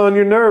fucking gets on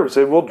your nerves.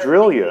 It will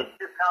drill you.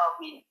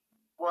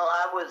 Well,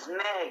 I was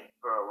Meg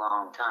for a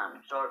long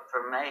time, short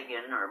for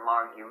Megan or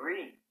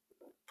Marguerite.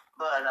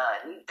 But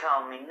he'd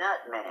call me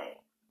nutmeg.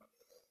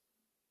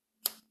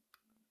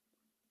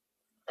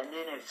 And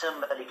then if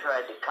somebody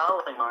tried to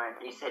call him on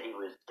it, he said he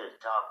was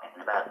just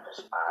talking about the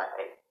spy.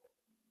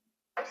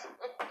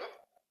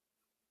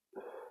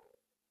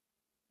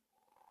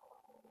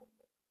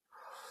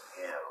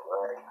 Yeah,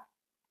 right.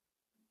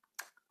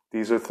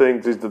 These are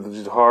things,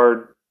 these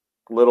hard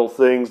little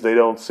things. They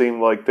don't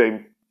seem like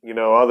they,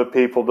 other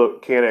people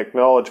can't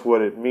acknowledge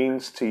what it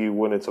means to you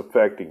when it's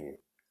affecting you.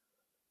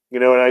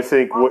 And I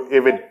think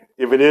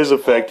if it is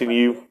affecting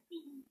you,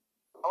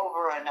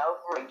 over and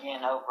over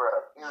again over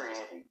a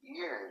period of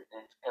years,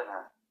 it's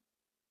gonna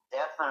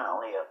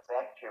definitely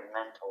affect your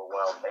mental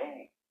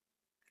well-being.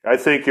 I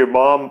think your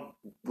mom,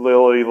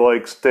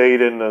 Lily,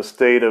 stayed in a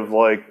state of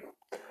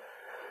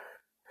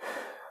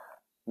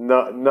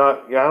not I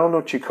don't know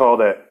what you call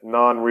that,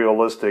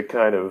 non-realistic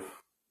kind of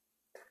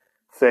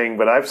thing,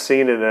 but I've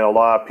seen it in a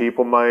lot of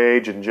people my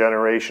age and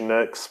Generation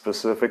X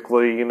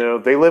specifically.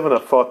 They live in a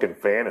fucking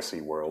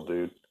fantasy world,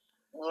 dude.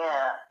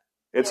 Yeah.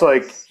 It's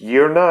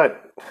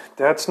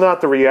that's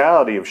not the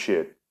reality of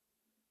shit.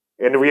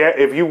 And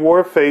if you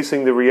were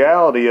facing the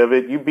reality of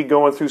it, you'd be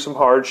going through some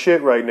hard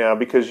shit right now,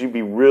 because you'd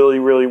be really,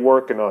 really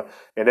working on it.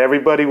 And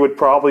everybody would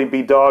probably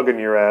be dogging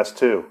your ass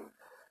too.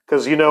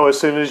 Because, as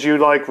soon as you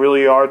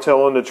really are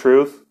telling the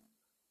truth,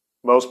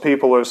 most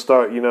people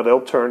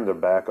they'll turn their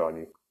back on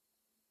you.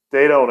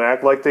 They don't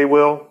act like they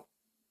will,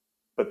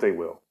 but they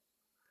will.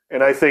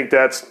 And I think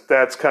that's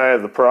kind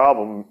of the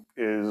problem.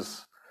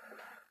 Is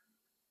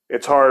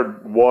it's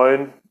hard,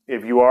 one,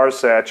 if you are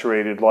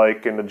saturated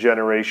in the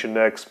Generation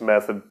X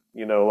method,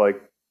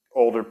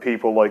 older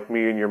people like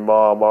me and your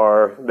mom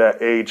are,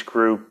 that age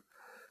group.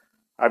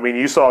 I mean,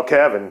 you saw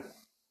Kevin.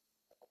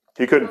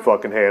 He couldn't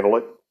fucking handle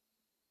it.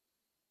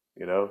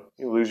 You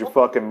lose your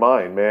fucking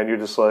mind, man. You're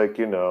just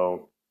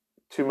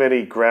too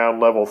many ground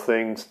level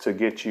things to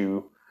get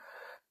you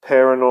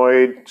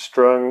paranoid,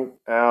 strung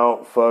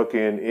out,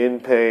 fucking in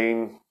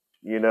pain,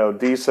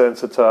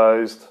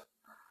 desensitized.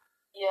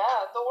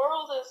 Yeah, the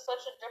world is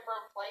such a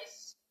different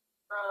place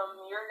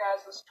from your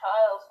guys'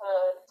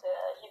 childhood to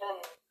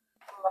even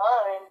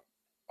mine.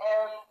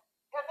 And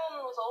Kevin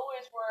was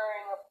always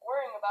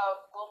worrying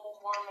about global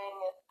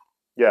warming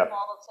and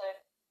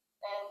politics,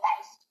 and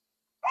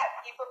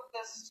he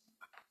focused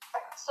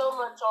so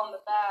much on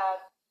the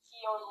bad. He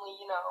only,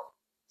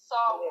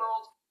 saw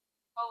world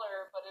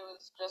color, but it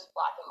was just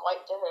black and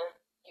white to him.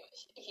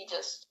 He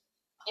just,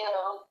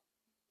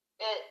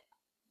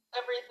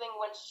 everything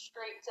went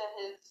straight to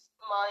his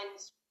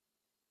mind's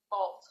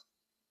fault,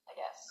 I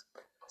guess.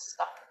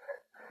 Stuck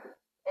there.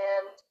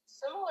 And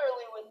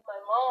similarly with my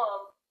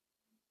mom,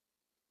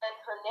 and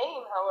her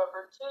name,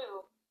 however,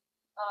 too,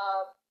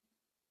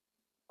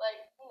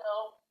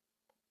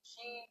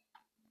 she,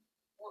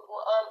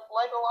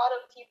 like a lot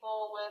of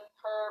people with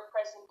her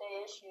present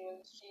day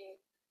issues, she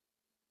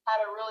had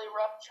a really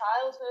rough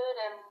childhood,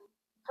 and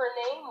her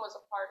name was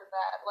a part of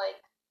that.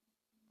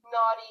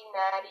 Naughty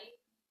Natty,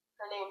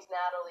 her name's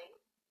Natalie.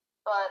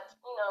 But,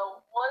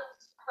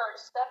 once her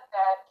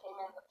stepdad came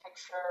in the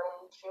picture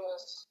when she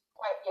was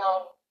quite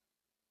young,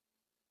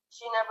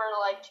 she never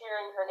liked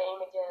hearing her name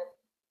again.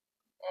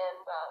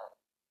 And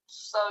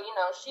so,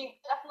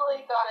 she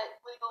definitely got it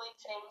legally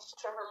changed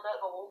to her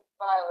middle,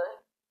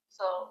 Violet.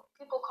 So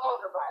people call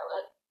her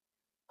Violet.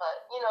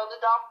 But, the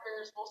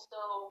doctors will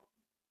still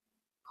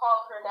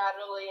call her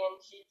Natalie, and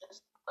she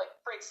just,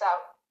 freaks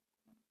out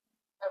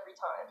every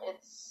time.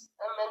 It's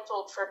a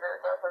mental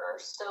trigger to her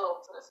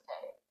still to this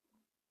day.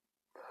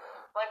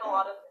 Like a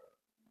lot of things.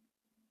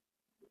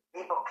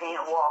 People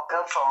can't walk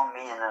up on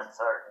me in a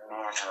certain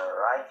manner,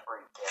 or I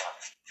freak out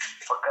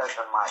because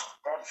of my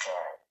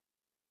stepdad.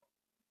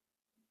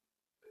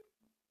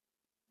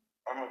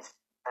 And it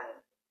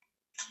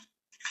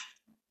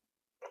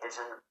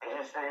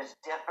is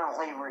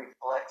definitely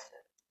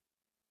reflexive.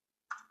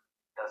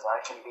 Because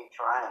I can be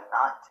trying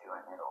not to,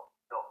 and it'll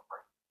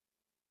freak.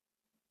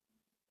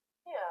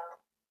 Yeah.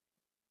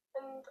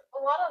 And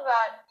a lot of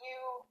that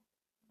you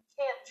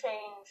can't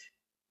change,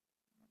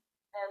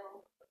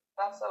 and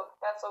that's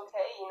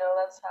okay.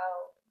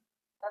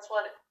 That's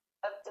what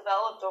I've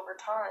developed over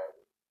time.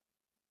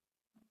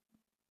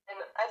 And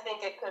I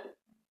think it could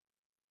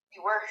be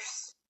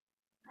worse.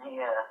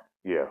 Yeah.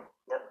 Yep.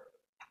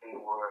 Be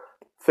worse.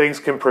 Things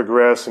can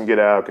progress and get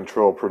out of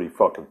control pretty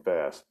fucking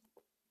fast.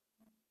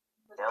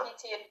 With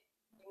PTSD,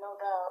 no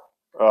doubt.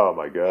 Oh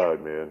my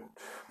god, man.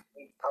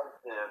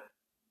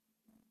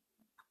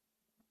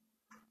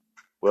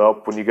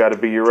 Well, when you got to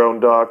be your own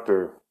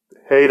doctor.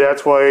 Hey,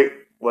 that's why,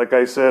 like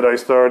I said, I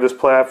started this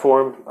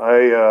platform.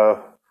 I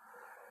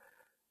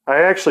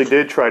actually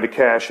did try to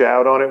cash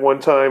out on it one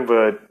time,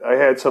 but I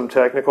had some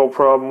technical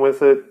problem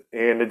with it,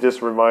 and it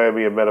just reminded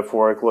me of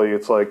metaphorically.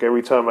 It's like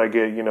every time I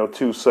get,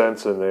 2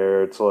 cents in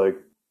there, it's like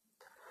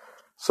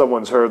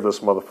someone's heard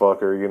this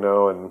motherfucker,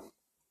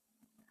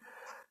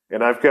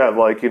 and I've got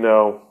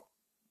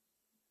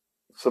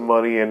some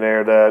money in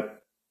there that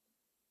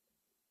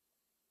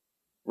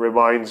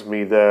reminds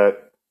me that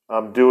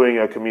I'm doing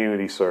a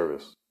community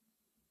service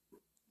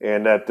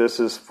and that this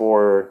is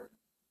for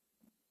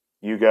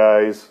you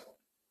guys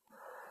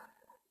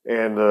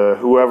and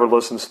whoever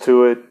listens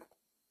to it.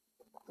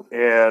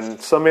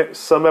 And some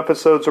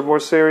episodes are more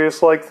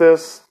serious like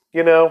this,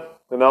 and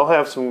I'll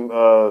have some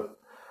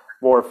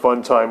more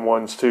fun time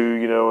ones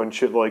too, and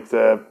shit like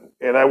that.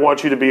 And I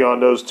want you to be on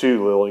those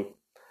too, Lily.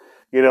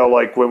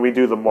 Like when we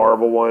do the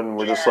Marvel one,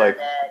 we're just like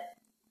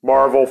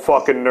Marvel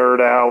fucking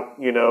nerd out,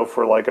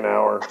 for like an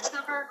hour.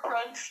 Sugar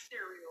Crunch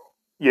cereal.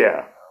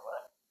 Yeah.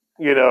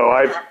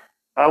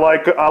 I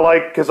like,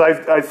 because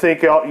I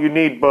think you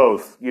need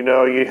both. You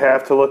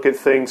have to look at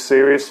things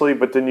seriously,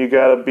 but then you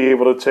got to be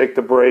able to take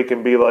the break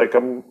and be like,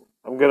 I'm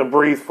going to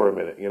breathe for a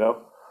minute,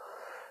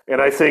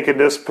 And I think in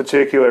this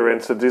particular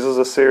instance, this is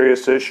a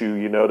serious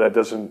issue, that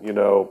doesn't,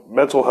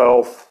 mental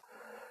health,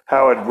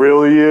 how it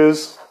really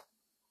is,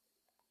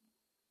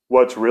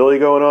 what's really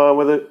going on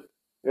with it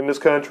in this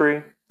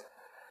country,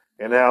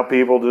 and how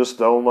people just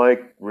don't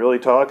like really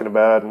talking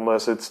about it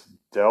unless it's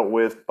dealt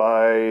with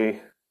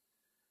by,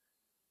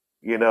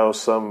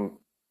 some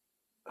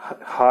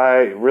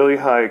really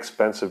high,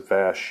 expensive,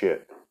 fast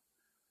shit.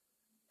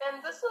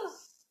 And this is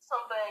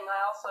something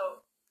I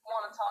also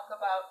want to talk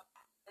about,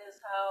 is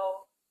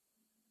how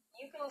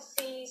you can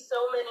see so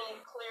many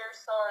clear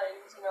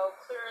signs,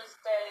 clear as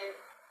day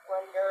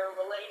when you're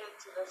related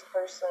to this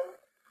person.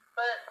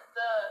 But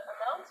the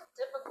amount of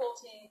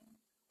difficulty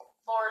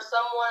for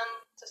someone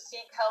to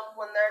seek help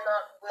when they're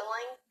not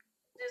willing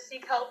to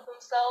seek help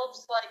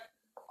themselves,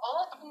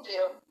 all I can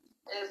do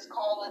is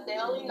call a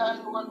daily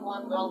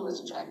 911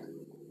 wellness check.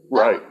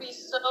 Right. That would be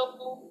so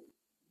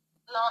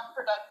not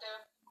productive.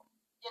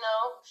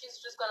 She's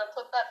just going to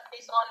put that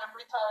face on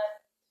every time.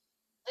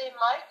 They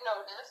might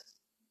notice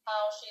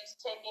how she's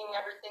taking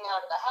everything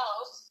out of the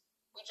house.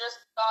 We just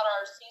got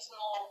our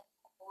seasonal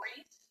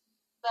wreath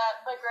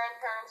that my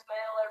grandparents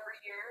mail every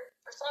year.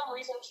 For some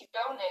reason, she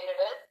donated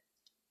it.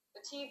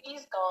 The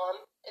TV's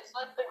gone. It's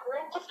like the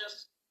Grinch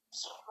just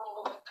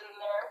strolled in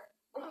there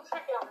and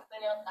took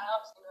everything out the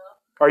house,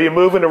 Are you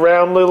moving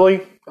around,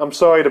 Lily? I'm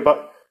sorry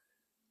because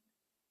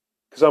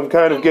I'm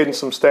kind of getting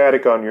some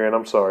static on your end.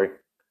 I'm sorry.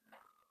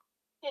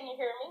 Can you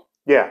hear me?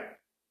 Yeah.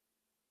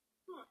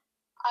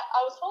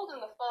 I was holding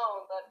the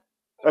phone, but...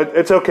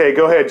 It's okay.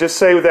 Go ahead. Just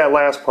say that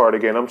last part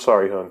again. I'm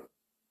sorry, hon.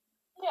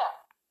 Yeah.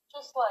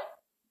 Just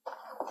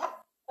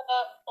the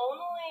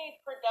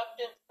only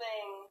productive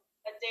thing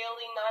a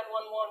daily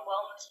 911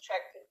 wellness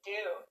check could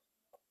do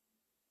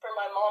for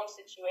my mom's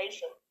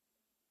situation.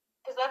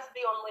 Because that's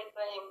the only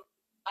thing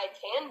I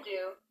can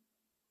do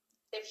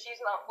if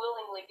she's not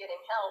willingly getting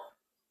help.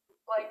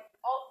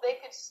 They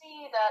could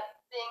see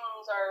that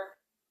things are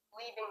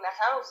leaving the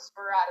house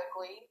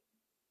sporadically,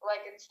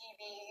 like a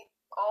TV,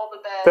 all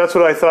the beds. That's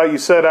what I thought you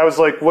said. I was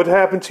like, what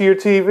happened to your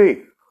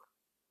TV?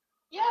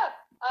 Yeah,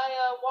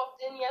 I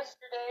walked in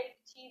yesterday,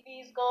 the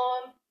TV's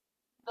gone,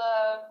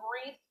 the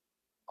wreath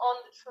on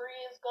the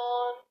tree is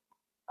gone,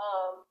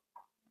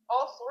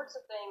 all sorts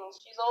of things.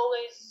 She's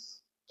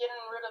always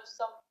getting rid of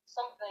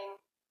something,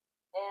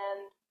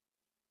 and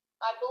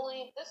I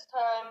believe this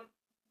time,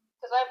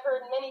 because I've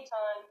heard many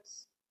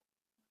times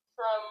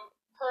from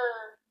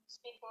her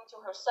speaking to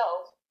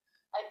herself,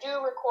 I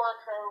do record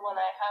her when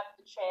I have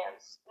the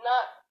chance.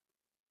 Not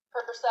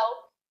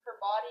herself, her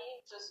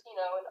body, just,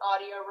 an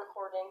audio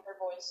recording her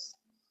voice.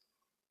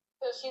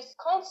 Because she's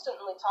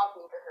constantly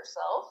talking to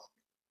herself,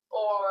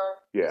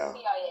 or Yeah. the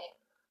CIA,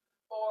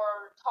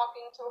 or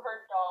talking to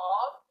her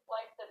dog,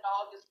 like the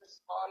dog is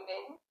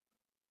responding.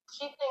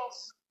 She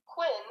thinks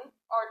Quinn,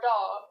 our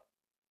dog,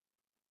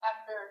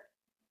 after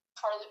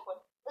Harley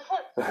Quinn,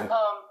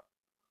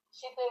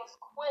 she thinks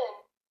Quinn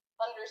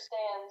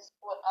understands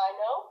what I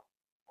know,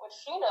 what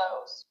she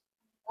knows,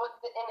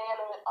 what the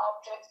inanimate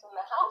objects in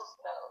the house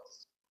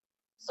knows.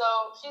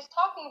 So she's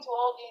talking to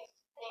all these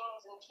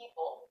things and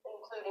people,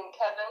 including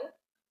Kevin,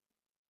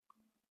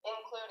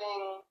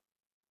 including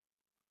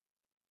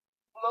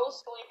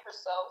mostly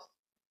herself.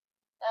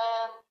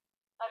 And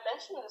I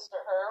mentioned this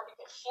to her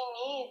because she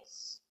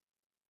needs,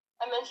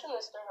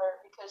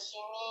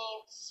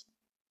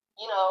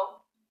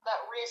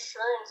 that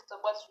reassurance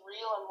of what's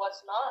real and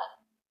what's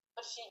not.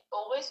 But she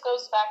always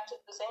goes back to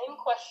the same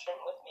question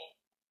with me.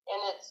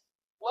 And it's,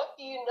 what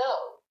do you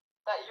know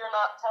that you're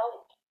not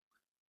telling me?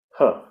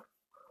 Huh.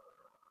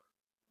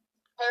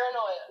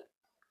 Paranoia.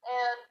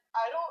 And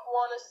I don't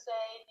want to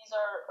say these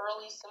are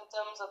early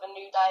symptoms of a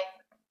new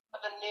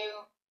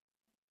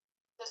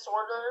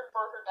disorder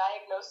for her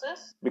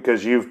diagnosis.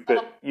 Because you've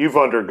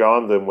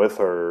undergone them with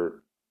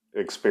her,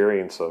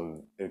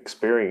 experiencing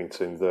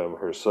them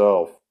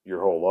herself your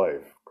whole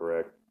life,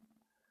 correct?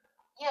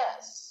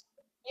 Yes.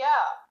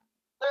 Yeah.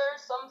 There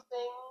are some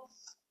things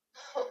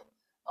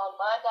on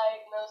my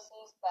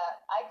diagnosis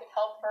that I could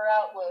help her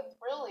out with,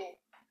 really.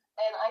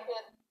 And I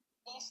could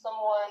be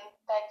someone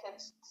that could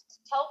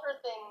tell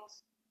her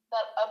things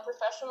that a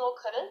professional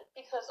couldn't,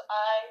 because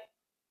I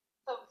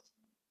have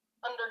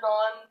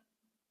undergone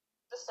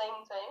the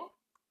same thing.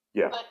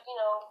 Yeah. But,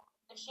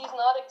 if she's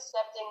not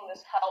accepting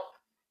this help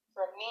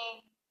from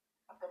me,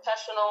 a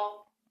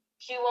professional,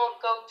 she won't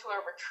go to a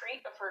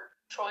retreat of her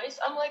choice.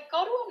 I'm like,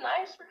 go to a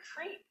nice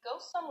retreat. Go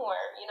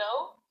somewhere,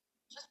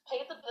 Just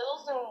pay the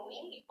bills and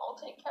leave. I'll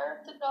take care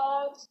of the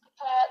dogs, the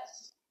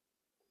cats.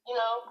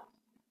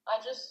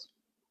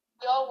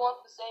 We all want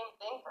the same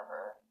thing for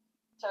her,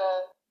 to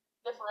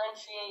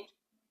differentiate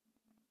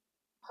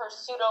her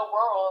pseudo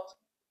world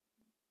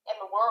and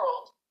the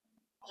world,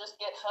 just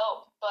get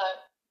help.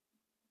 But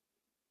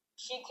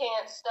she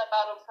can't step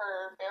out of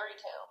her fairy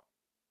tale,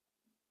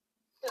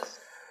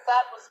 because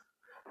that was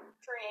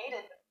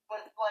created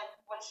when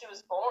she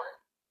was born,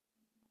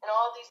 and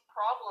all these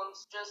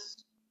problems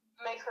just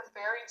make her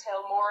fairy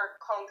tale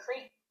more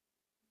concrete,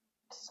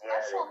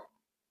 especially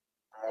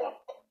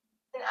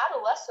in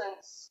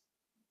adolescence.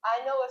 I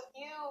know a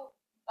few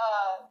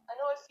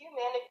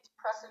manic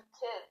depressive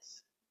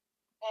kids,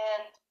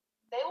 and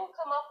they will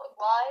come up with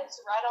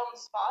lies right on the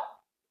spot,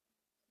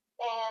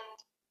 and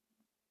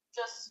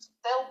just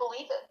they'll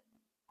believe it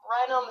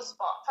right on the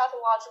spot.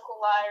 Pathological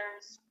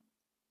liars.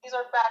 These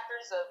are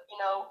factors of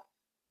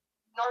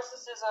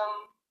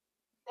narcissism,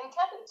 and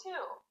Kevin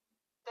too.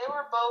 They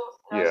were both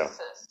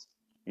narcissists.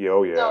 Yeah.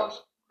 Oh yeah. So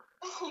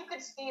you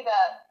could see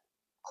that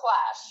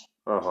clash.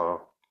 Uh-huh.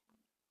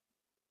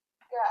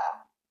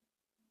 Yeah.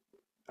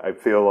 I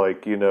feel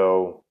like,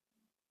 from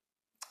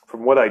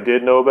what I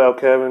did know about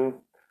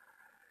Kevin,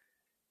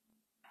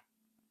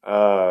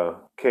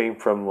 came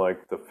from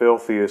like the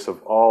filthiest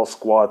of all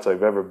squats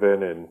I've ever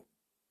been in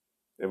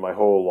my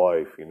whole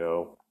life,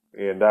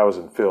 and that was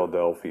in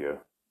Philadelphia.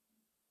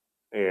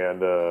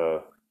 And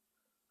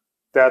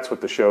that's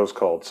what the show's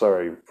called.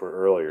 Sorry for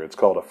earlier. It's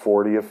called A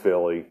 40 of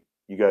Philly.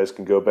 You guys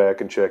can go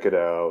back and check it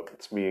out.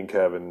 It's me and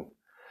Kevin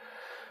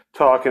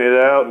talking it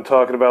out and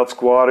talking about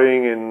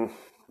squatting and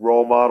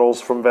role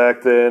models from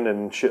back then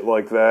and shit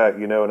like that,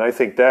 and I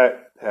think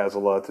that has a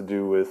lot to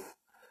do with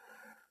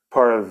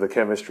part of the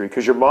chemistry,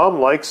 because your mom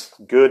likes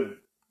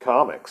good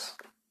comics,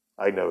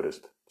 I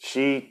noticed.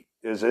 She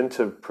is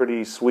into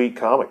pretty sweet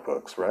comic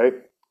books, right?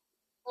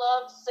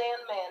 Loves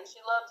Sandman. She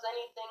loves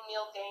anything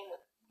Neil Gaiman.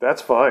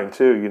 That's fine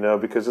too,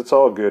 because it's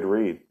all a good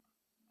read.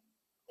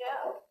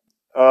 Yeah.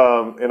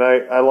 And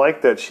I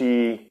like that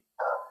she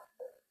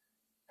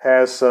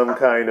has some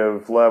kind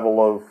of level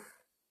of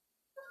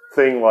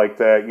thing like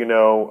that,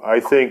 I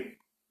think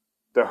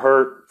the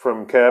hurt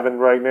from Kevin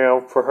right now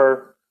for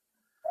her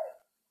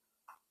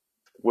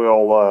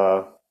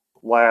will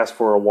last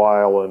for a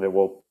while, and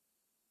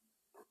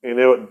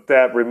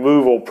that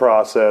removal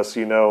process,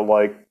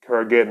 like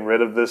her getting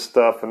rid of this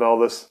stuff and all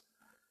this,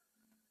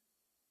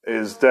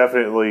 is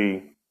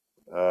definitely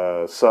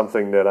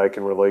something that I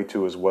can relate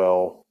to as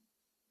well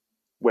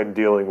when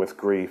dealing with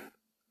grief,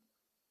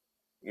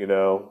 and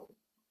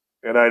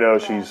I know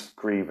she's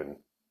grieving.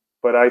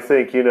 But I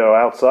think,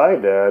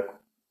 outside that,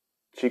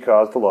 she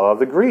caused a lot of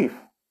the grief.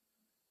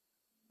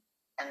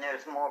 And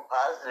there's more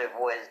positive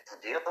ways to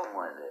deal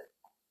with it.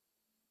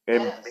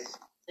 And Yes.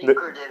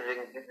 Secretive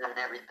and giving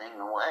everything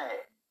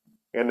away.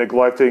 And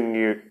neglecting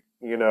you,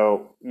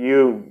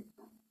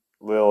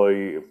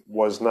 Lily,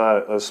 was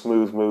not a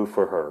smooth move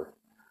for her.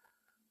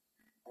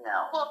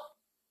 No. Well,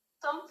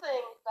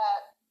 something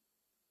that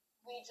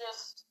we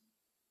just,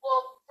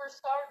 well, for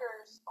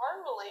starters,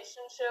 our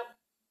relationship,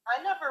 I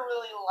never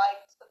really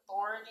liked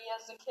authority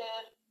as a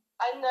kid.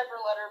 I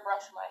never let her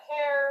brush my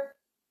hair,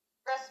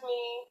 dress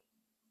me,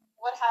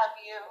 what have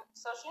you.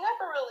 So she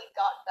never really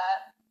got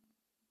that.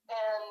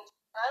 And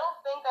I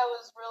don't think I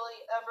was really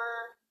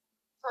ever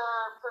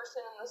her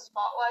person in the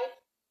spotlight.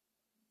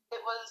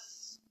 It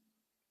was,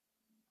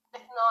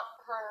 if not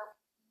her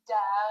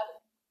dad,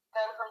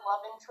 then her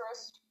love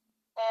interest.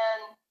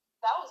 And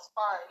that was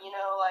fine, you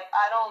know, like,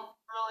 I don't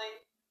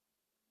really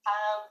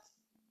have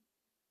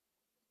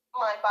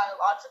my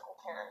biological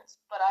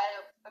parents, but I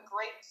have a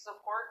great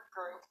support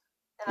group,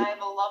 and I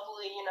have a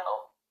lovely, you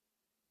know,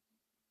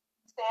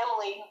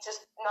 family,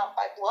 just not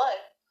by blood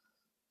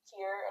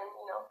here, and,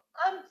 you know,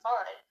 I'm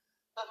fine.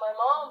 But my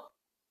mom,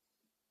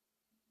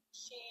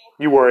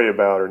 You worry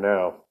about her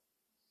now.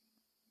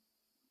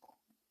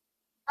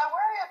 I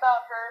worry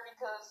about her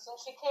because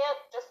since she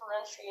can't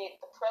differentiate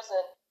the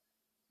present,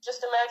 just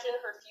imagine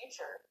her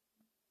future.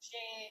 She,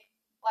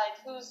 like,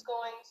 who's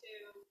going to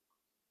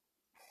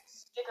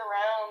stick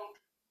around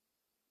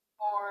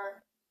for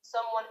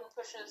someone who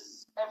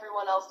pushes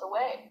everyone else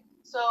away?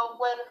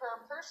 So when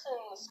her person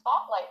in the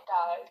spotlight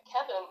died,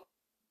 Kevin,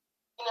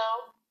 you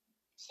know,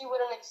 she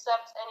wouldn't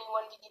accept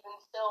anyone to even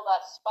fill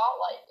that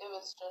spotlight. It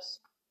was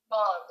just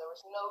gone. There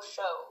was no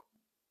show.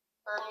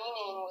 Her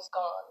meaning was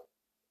gone.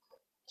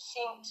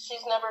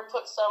 She's never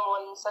put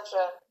someone in such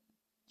a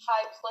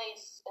high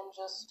place and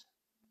just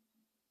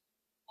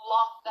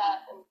locked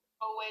that and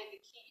throw away the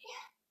key.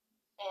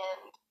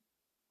 And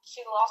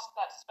she lost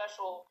that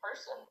special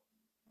person.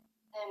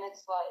 And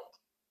it's like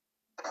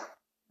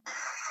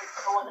there's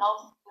no one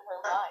else in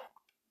her mind.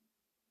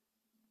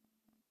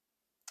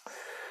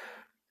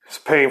 It's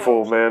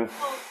painful, man.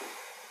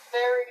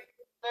 Very,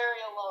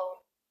 very alone.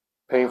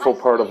 Painful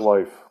part of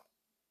life.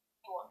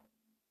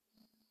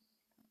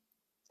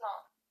 It's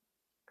not.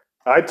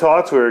 I'd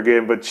talk to her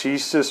again, but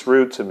she's just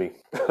rude to me.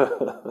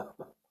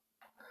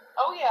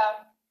 Oh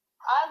yeah,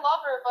 I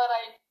love her, but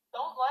I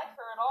don't like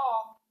her at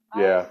all.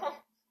 Yeah.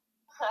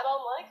 I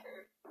don't like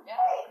her. Yeah.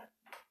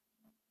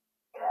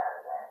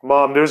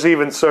 Mom, there's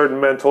even certain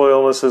mental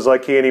illnesses I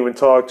can't even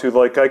talk to.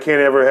 Like, I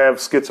can't ever have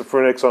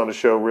schizophrenics on the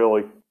show,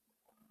 really.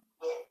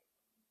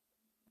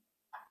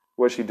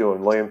 What's she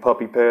doing? Laying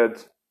puppy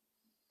pads?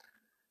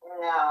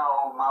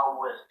 No, Mo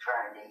was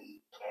trying to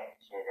eat cat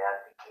shit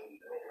out the kitty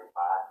litter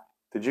box.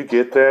 Did you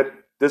get that?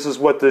 This is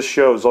what this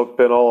show's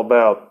been all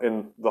about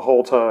in the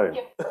whole time.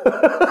 No,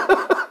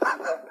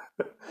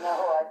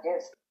 I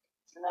just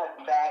snuck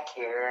back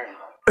here and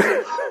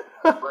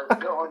was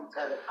going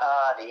to the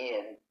potty,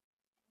 and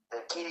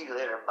the kitty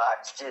litter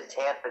box just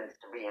happens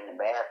to be in the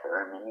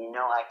bathroom, and you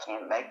know I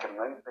can't make a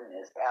move in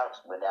this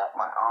house without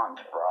my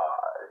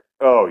entourage.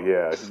 Oh,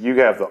 yeah. You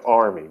have the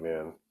army,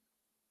 man.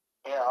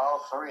 Yeah,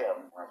 all three of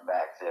them were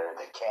back there,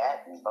 the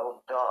cat and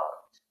both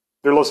dogs.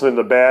 They're listening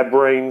to Bad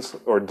Brains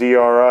or DRI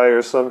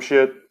or some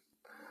shit.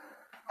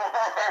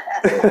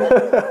 Listen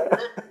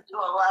to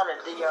a lot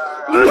of DRI.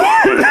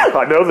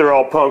 I know they're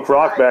all punk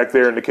rock back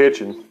there in the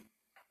kitchen.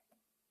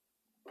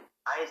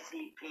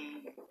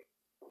 ICP.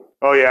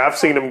 Oh, yeah, I've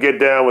seen them get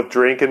down with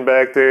drinking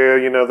back there.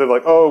 You know, they're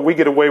like, oh, we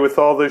get away with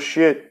all this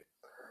shit.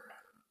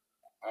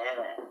 Yeah,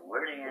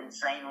 we're the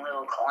insane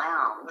little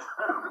clowns.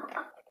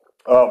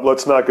 Oh,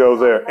 let's not go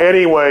there.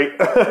 Anyway.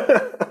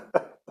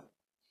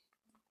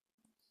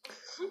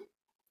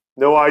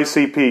 No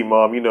ICP,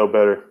 Mom. You know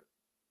better.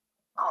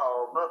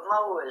 Oh, but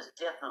Mo is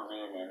definitely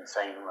an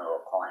insane little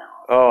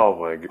clown. Oh,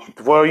 my God.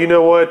 Well, you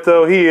know what,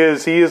 though? He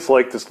is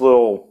like this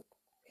little...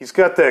 He's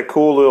got that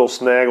cool little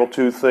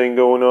snaggletooth thing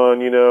going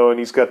on, you know, and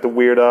he's got the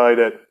weird eye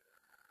that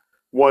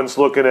one's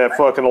looking at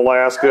fucking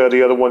Alaska,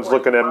 the other one's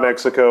looking at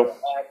Mexico.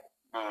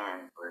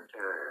 And for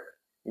sure.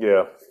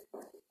 Yeah.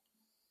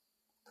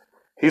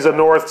 He's a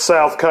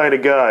north-south kind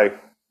of guy.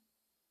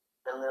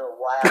 The little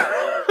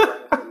wild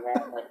running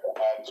around with the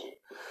hatchet.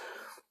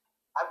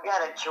 I've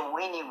got a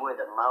Chiweenie with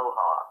a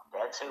mohawk.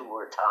 That's who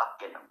we're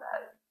talking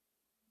about.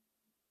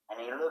 And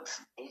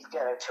he's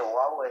got a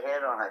Chihuahua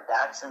head on a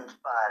Dachshund's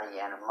body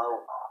and a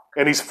mohawk.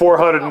 And he's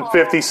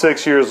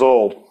 456 years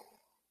old.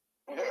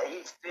 Yeah,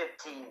 he's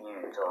 15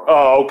 years old.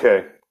 Oh,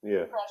 okay.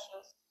 Yeah.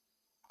 Precious.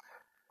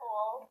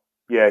 Oh.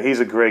 Yeah, he's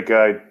a great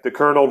guy. The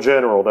Colonel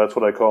General, that's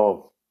what I call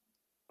him.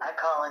 I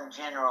call him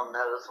General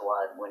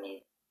Nosewad when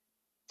he's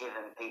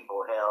giving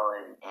people hell,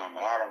 and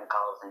Adam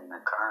calls him the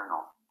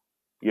Colonel.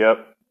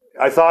 Yep.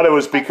 I thought it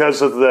was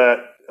because of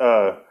that,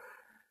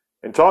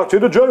 and talk to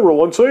the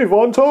General and save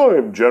on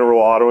time, General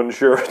Auto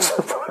Insurance.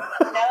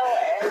 No,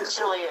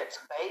 actually, it's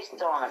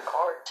based on a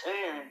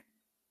cartoon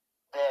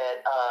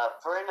that a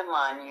friend of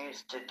mine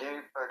used to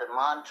do for the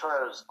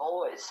Montrose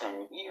Voice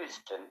in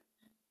Houston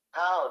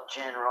called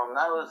General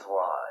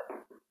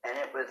Nosewad. And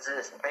it was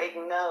this big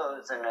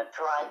nose and a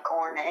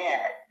tricorn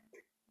hat.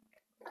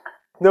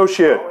 No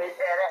shit. Always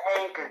had a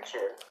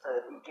handkerchief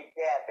so he could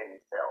dab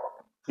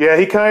himself. Yeah,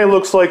 he kind of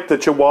looks like the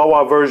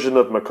Chihuahua version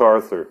of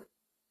MacArthur.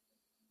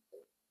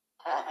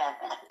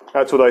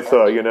 That's what I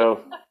thought, you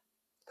know.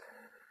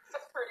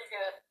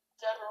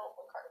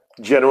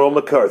 General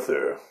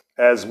MacArthur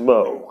as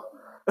Mo.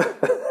 General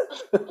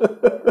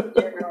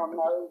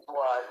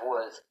Nosewad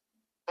was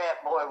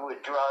Fat Boy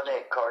would draw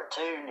that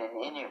cartoon,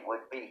 and in it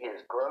would be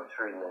his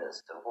grocery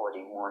list of what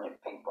he wanted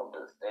people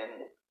to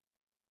send him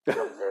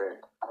from their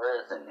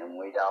prison, and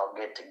we'd all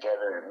get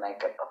together and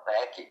make up a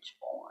package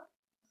for him.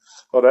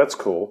 Oh, that's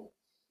cool.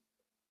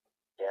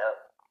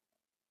 Yep.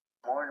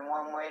 More than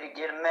one way to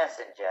get a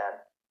message out.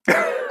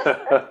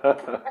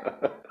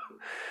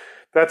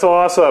 That's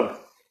awesome.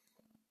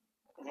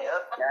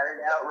 Yep, got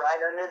it out right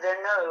under their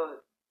nose.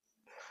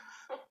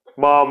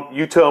 Mom,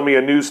 you tell me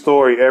a new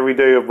story every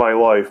day of my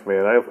life,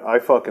 man. I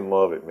fucking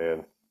love it,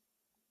 man.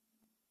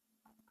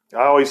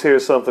 I always hear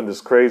something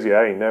that's crazy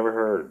I ain't never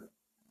heard.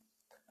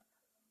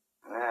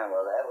 Yeah,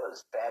 well, that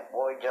was Fat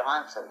Boy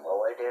Johnson,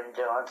 Lloyd M.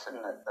 Johnson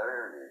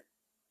III.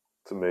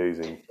 It's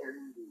amazing.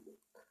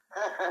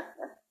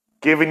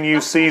 Giving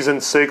you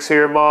season 6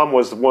 here, Mom,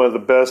 was one of the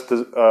best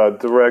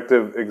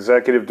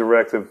executive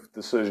directive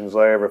decisions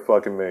I ever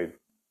fucking made.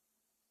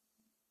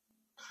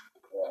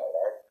 Yeah,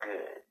 that's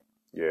good.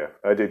 Yeah,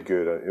 I did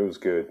good. It was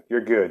good.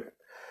 You're good.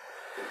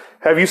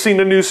 Have you seen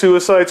the new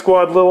Suicide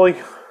Squad,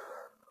 Lily?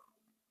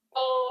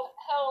 Oh,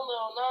 hell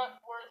no, not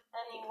worth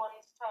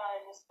anyone's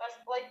time.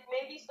 Especially, like,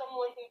 maybe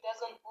someone who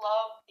doesn't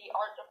love the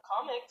art of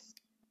comics,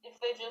 if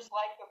they just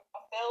like a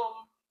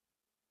film,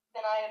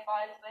 then I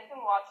advise they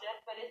can watch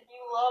it. But if you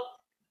love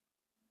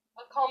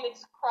a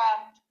comics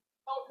craft,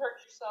 don't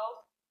hurt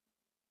yourself.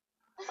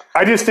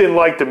 I just didn't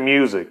like the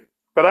music.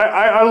 But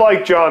I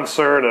like John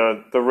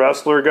Cena, the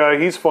wrestler guy.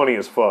 He's funny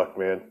as fuck,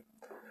 man.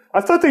 I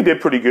thought they did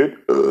pretty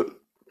good. You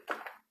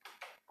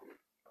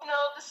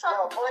know, the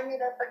Well, shark bring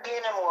it up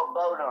again and we'll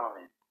vote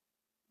on it.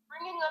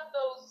 bringing up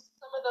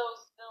some of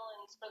those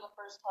villains for the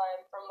first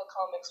time from the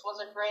comics was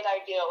a great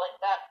idea. Like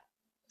that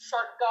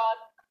shark god.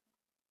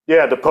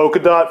 Yeah, the polka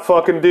dot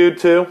fucking dude,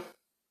 too.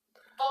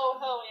 Oh,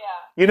 hell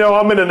yeah. You know,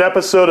 I'm in an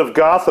episode of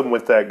Gotham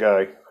with that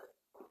guy.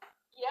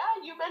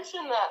 Yeah, you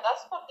mentioned that.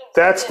 That's fucking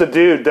That's the sick.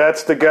 dude.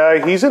 That's the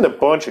guy. He's in a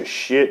bunch of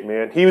shit,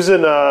 man. He was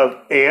in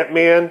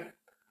Ant-Man.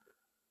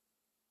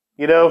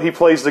 You know, he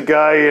plays the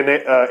guy in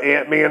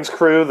Ant-Man's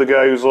crew, the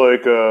guy who's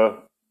like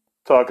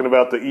talking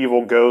about the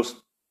evil ghost,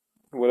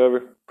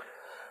 whatever.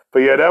 But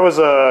yeah, that was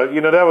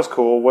that was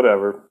cool.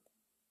 Whatever.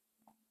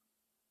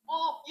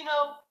 Well, you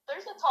know,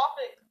 there's a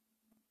topic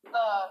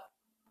I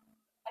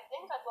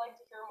think I'd like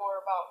to hear more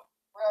about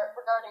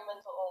regarding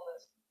mental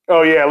illness.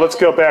 Oh yeah, let's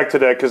go back to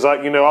that because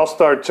I'll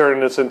start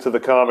turning this into the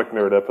comic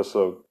nerd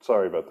episode.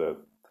 Sorry about that.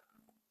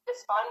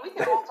 It's fine. We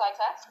can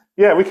multitask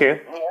Yeah, we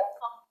can. Yeah.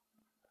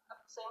 at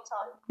the same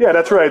time. Yeah,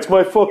 that's right. It's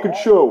my fucking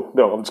show.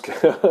 No, I'm just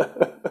kidding.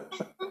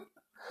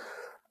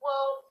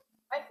 Well,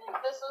 I think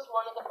this is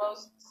one of the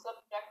most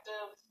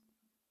subjective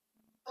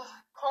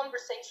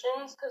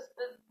conversations because,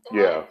 in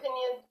Yeah. my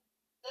opinion,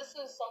 this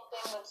is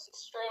something that's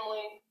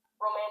extremely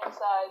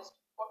romanticized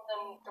more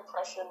than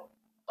depression,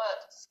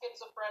 but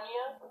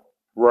schizophrenia.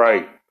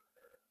 Right.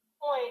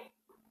 Point,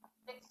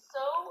 it's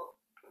so,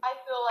 I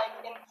feel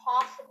like,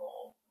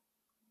 impossible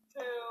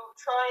to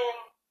try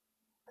and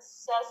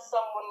assess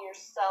someone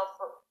yourself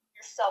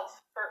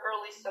for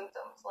early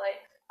symptoms.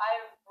 Like,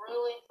 I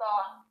really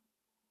thought,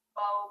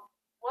 well,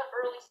 what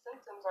early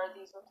symptoms are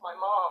these with my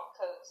mom?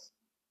 Because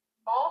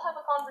I'll have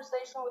a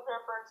conversation with her,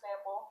 for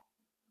example,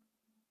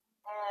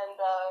 and,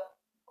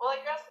 well,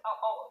 I guess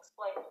I'll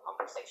explain the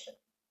conversation.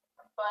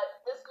 But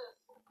this is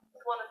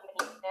one of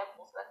many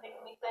examples that make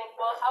me think,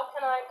 well, how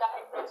can I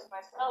diagnose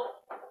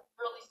myself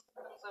early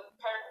symptoms of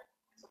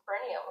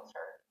schizophrenia with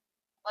her?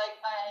 Like,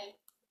 I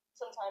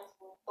sometimes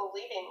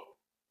believing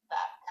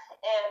that.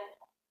 And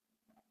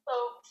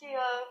so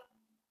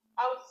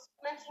I was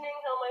mentioning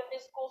how my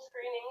physical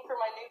screening for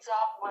my new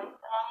job went,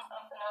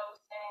 and I was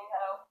saying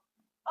how,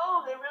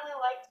 oh, they really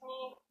liked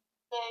me.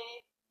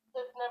 They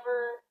have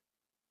never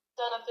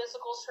done a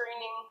physical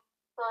screening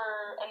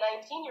for a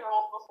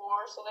 19-year-old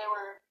before, so they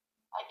were,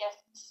 I guess,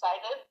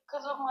 excited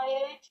because of my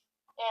age.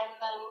 And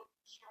then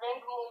she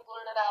randomly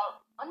blurted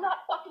out, I'm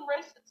not fucking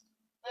racist,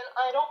 and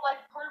I don't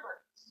like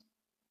perverts.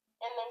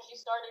 And then she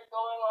started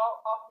going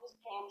off this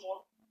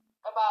tangent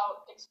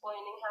about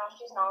explaining how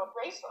she's not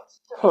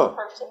racist to this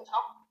person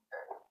talking to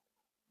her.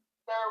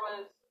 There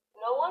was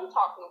no one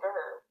talking to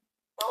her,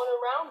 no one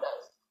around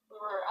us. We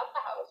were at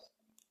the house.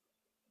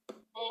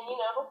 And, you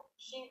know,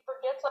 she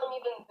forgets I'm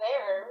even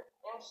there,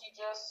 and she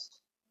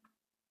just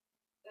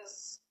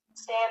is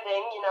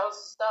standing, you know,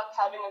 stuck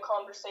having a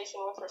conversation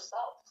with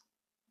herself.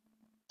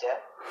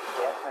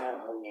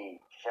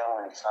 Definitely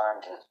showing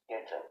signs of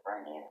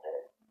schizophrenia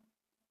there.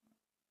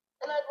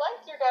 And I'd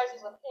like your guys'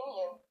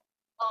 opinion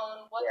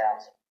on what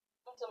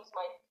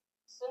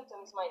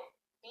symptoms might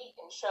be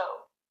and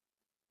show.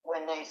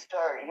 When they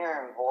start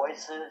hearing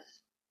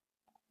voices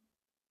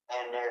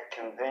and they're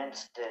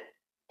convinced that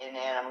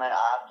inanimate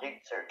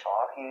objects are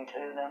talking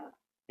to them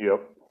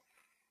Yep.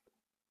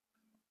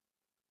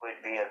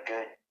 would be a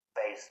good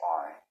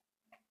baseline.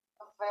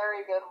 A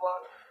very good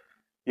one.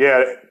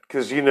 Yeah,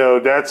 because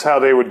that's how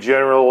they would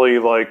generally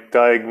like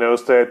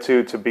diagnose that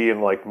too, to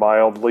being like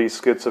mildly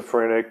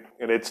schizophrenic,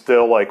 and it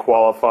still like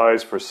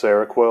qualifies for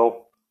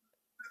Seroquel,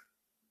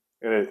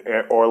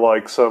 or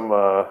like some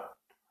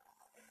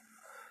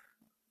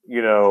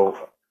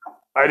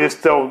I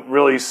just don't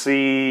really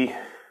see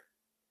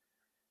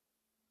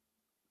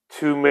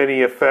too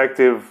many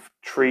effective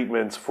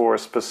treatments for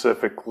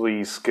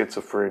specifically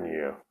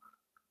schizophrenia.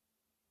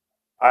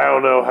 I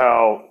don't know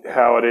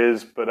how it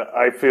is, but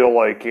I feel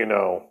like,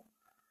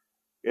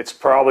 it's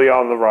probably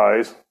on the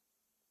rise,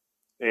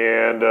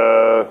 and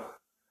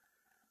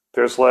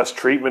there's less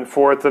treatment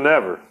for it than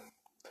ever.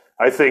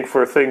 I think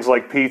for things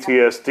like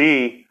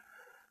PTSD,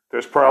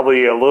 there's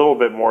probably a little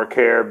bit more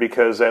care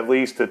because at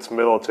least it's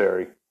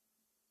military.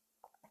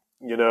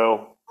 You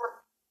got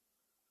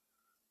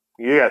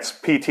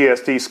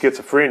PTSD,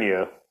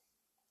 schizophrenia,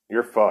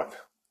 you're fucked.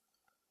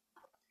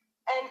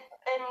 And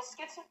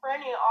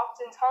schizophrenia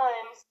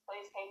oftentimes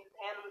plays hand in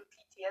hand with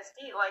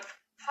PTSD. Like,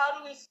 how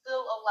do we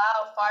still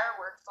allow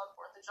fireworks on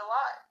 4th of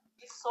July?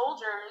 These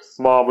soldiers...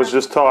 Mom was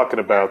just talking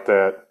about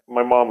that.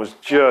 My mom was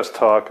just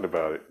talking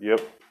about it. Yep.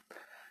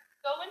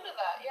 Go into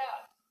that,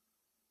 yeah.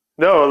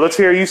 No, let's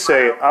hear you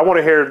say it. I want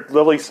to hear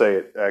Lily say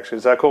it, actually.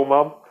 Is that cool,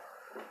 Mom?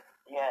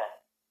 Yeah.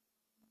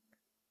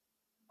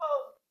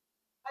 Well,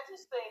 I'm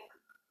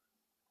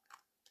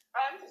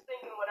just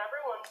thinking what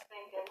everyone's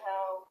thinking,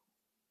 how,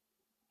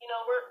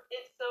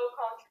 it's so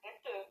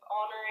contradictory,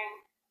 honoring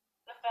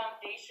the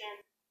foundation,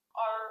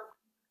 our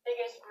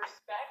biggest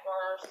respect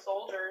are our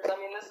soldiers. I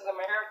mean, this is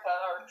America,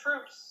 our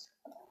troops.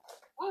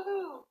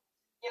 Woohoo!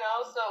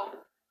 So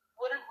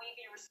wouldn't we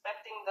be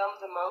respecting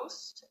them the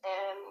most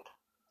and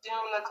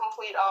doing the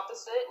complete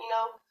opposite?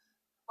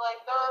 Like,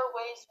 there are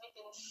ways we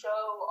can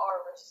show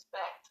our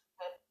respect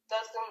that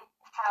doesn't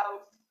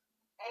have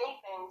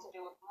anything to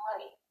do with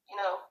money.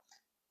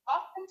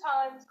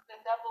 Oftentimes the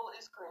devil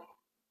is green,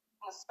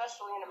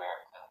 especially in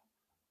America.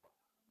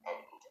 And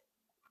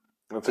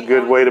that's a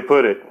good way to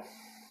put it.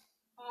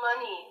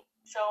 Money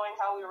showing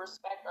how we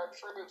respect our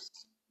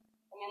troops.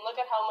 I mean,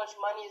 look at how much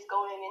money is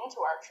going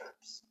into our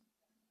troops.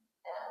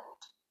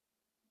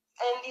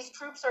 And these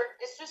troops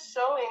it's just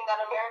showing that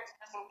America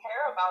doesn't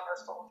care about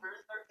our soldiers.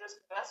 They're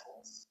just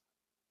vessels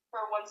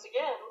for, once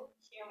again,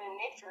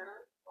 human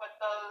nature. What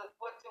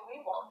do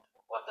we want?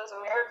 What does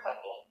America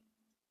need?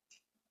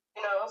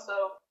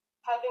 So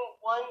having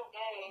one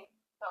day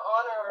to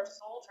honor our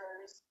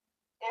soldiers,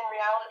 in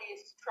reality,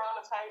 is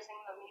traumatizing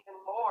them even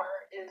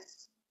more.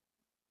 Is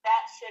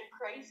that shit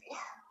crazy?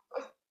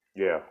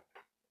 Yeah.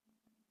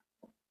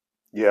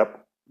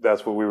 Yep.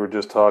 That's what we were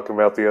just talking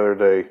about the other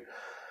day.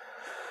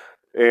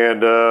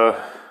 And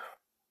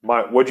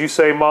what'd you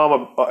say,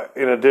 Mom?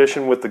 In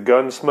addition with the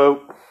gun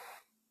smoke?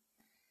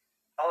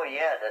 Oh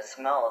yeah, the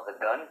smell of the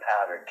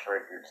gunpowder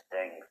triggers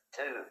things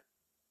too.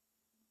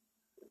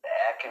 The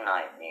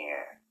aconite in the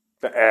air.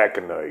 The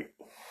aconite.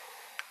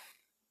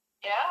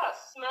 Yeah,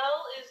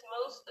 smell is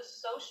most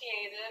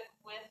associated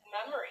with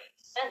memory,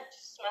 scent,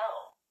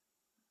 smell.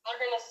 They're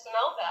gonna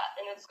smell that,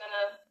 and it's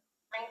gonna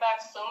bring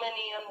back so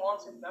many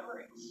unwanted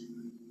memories.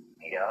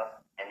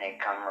 Yeah, and they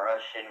come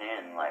rushing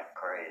in like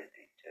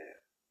crazy too.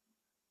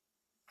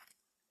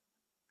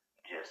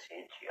 Just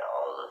hit you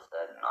all of a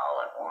sudden, all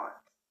at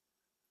once.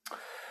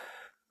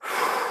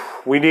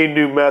 We need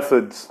new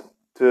methods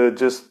to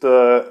just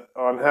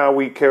on how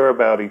we care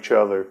about each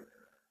other.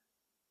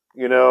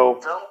 So far,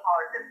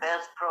 the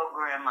best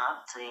program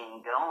I've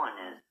seen going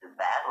is the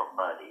Battle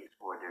Buddies,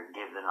 where they're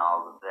giving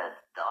all the best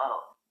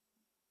dogs.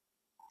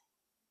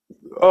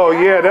 Oh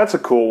yeah, that's a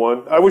cool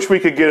one. I wish we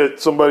could get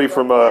somebody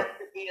from It doesn't have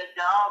to be a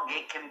dog.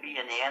 It can be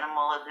an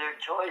animal of their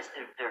choice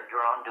if they're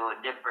drawn to a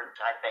different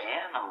type of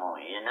animal.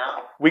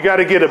 We got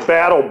to get a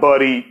Battle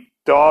Buddy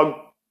dog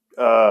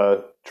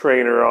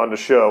trainer on the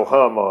show,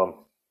 huh,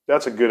 Mom?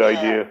 That's a good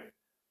idea.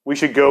 We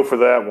should go for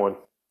that one.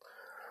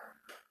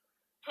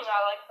 I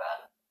like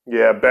that.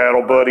 Yeah,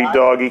 Battle Buddy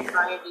doggy.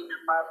 Training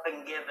them up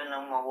and giving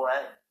them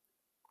away.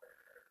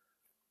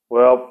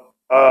 Well,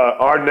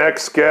 our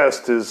next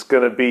guest is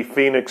going to be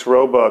Phoenix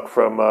Roebuck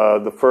from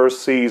the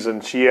first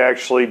season. She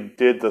actually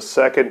did the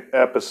second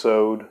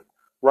episode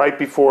right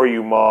before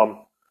you,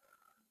 Mom,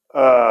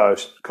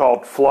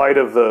 called Flight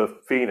of the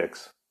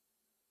Phoenix.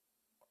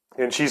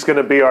 And she's going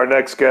to be our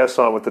next guest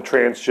on with the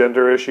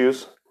transgender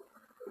issues.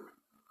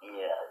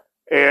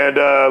 Yeah. And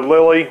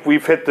Lily,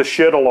 we've hit the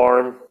shit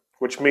alarm,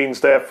 which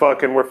means that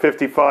we're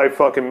 55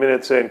 fucking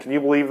minutes in. Can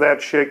you believe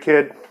that shit,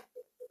 kid?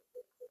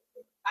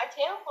 I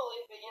can't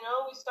believe it.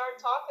 We start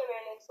talking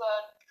and it's a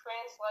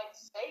trance-like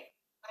state.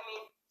 I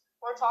mean,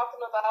 we're talking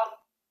about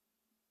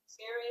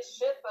serious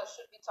shit that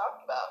should be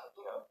talked about,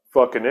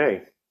 Fucking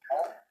A.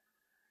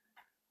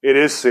 It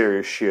is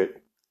serious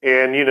shit.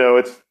 And,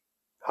 it's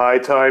high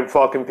time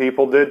fucking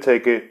people did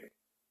take it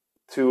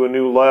to a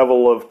new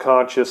level of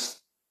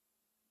conscious,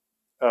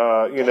 Take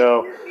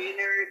your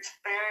inner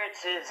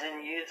experiences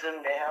and use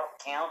them to help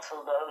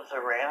counsel those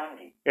around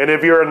you. And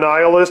if you're a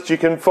nihilist, you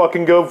can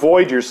fucking go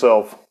void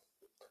yourself.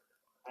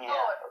 Yeah.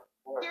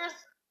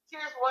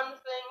 Here's one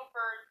thing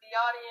for the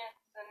audience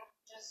and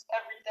just just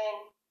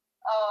everything.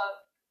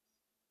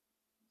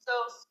 So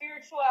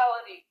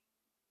spirituality,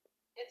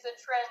 it's a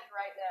trend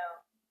right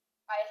now.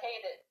 I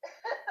hate it.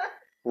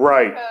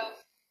 Right.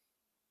 Because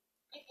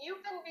you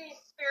can be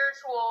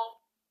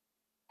spiritual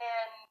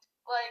and,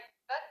 like,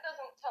 that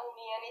doesn't tell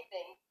me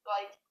anything.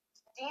 Like,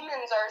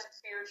 demons are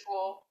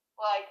spiritual.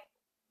 Like,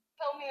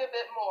 tell me a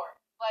bit more.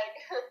 Like,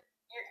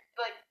 you're,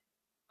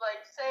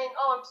 like saying,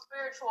 oh, I'm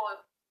spiritual.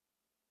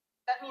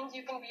 That means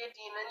you can be a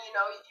demon, you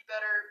know, you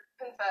better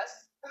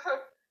confess.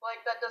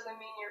 Like, that doesn't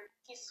mean you're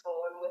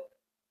peaceful. And with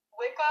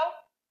Wicca,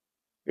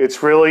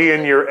 It's really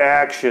in your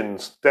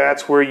actions.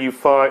 That's where you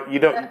find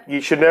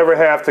you should never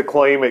have to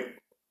claim it.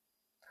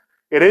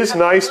 It is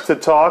nice to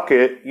talk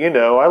it, you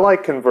know. I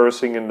like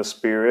conversing in the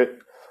spirit,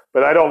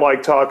 but I don't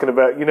like talking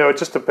about, you know, it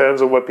just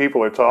depends on what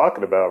people are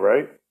talking about,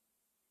 right?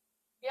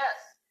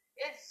 yes,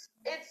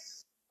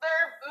 it's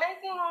they're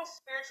making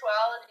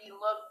spirituality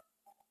look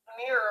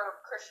mirror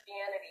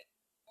Christianity.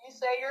 You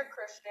say you're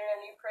Christian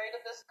and you pray to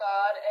this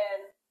God,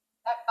 and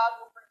that God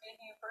will forgive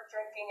you for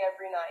drinking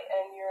every night,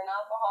 and you're an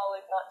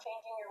alcoholic, not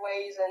changing your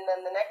ways, and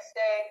then the next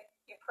day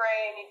you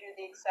pray and you do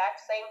the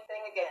exact same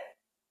thing again.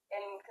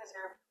 And because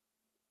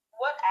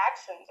what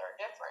actions are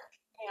different,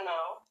 you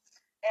know?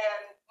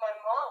 And my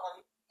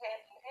mom,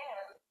 hand in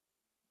hand,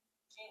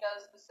 she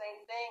does the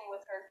same thing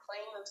with her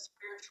claim of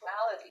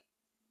spirituality.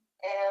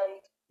 And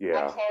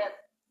I can't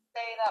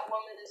say that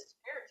woman is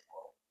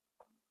spiritual.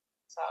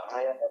 So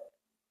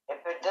if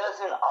it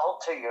doesn't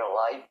alter your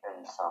life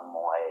in some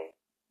way,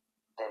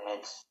 then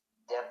it's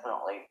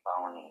definitely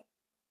phony.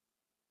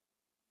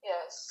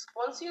 yes,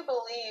 once you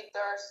believe,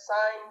 there are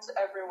signs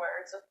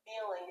everywhere. It's a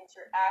feeling. It's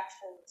your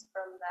actions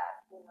from that,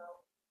 you know.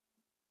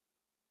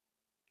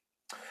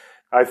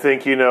 I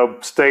think, you know,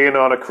 staying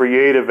on a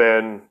creative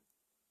end,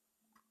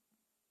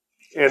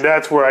 and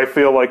that's where I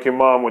feel like your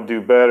mom would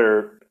do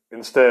better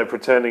instead of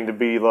pretending to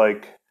be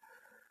like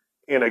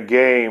in a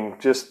game.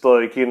 Just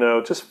like, you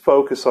know, just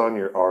focus on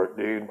your art,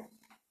 dude.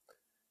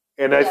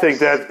 And I think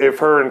that if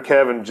her and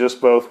Kevin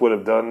just both would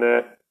have done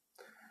that,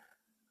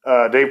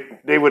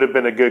 they would have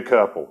been a good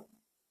couple.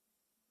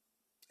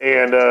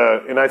 And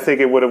I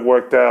think it would have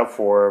worked out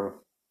for them.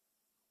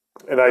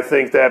 And I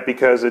think that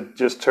because it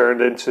just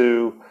turned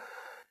into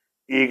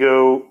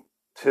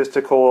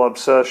egotistical,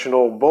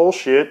 obsessional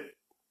bullshit,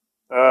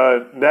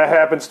 that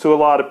happens to a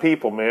lot of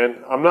people,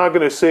 man. I'm not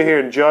going to sit here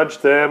and judge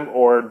them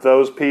or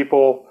those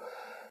people,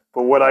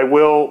 but what I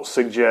will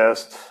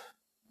suggest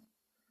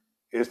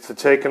is to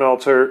take an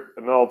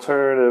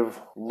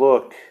alternative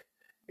look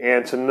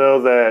and to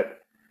know that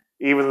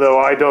even though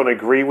I don't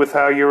agree with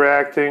how you're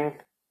acting,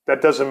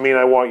 that doesn't mean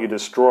I want you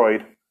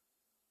destroyed.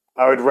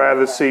 I would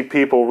rather see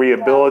people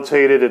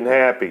rehabilitated and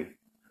happy.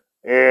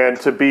 And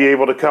to be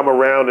able to come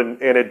around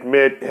and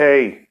admit,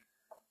 hey,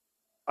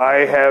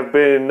 I have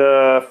been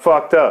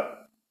fucked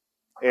up,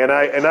 and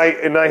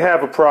I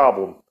have a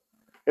problem.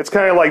 It's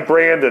kind of like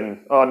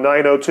Brandon on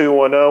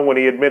 90210 when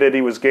he admitted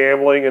he was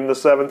gambling in the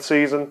 7th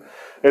season.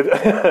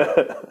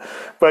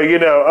 But you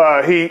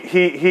know,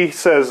 he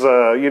says,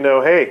 you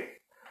know, hey,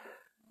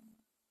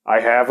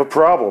 I have a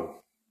problem,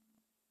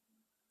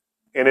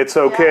 and it's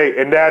okay,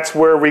 and that's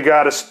where we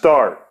got to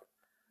start.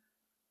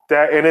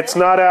 And it's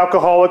not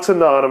Alcoholics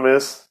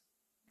Anonymous,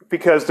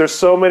 because there's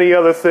so many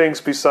other things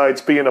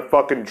besides being a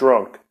fucking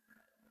drunk.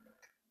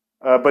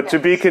 But to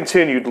be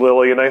continued,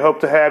 Lily, and I hope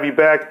to have you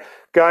back.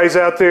 Guys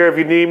out there, if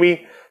you need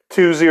me,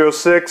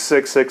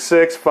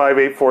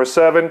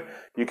 206-666-5847.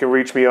 You can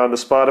reach me on the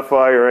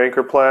Spotify or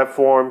Anchor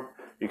platform.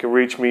 You can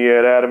reach me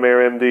at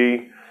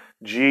AdamAirMD,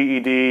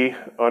 GED,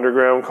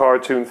 Underground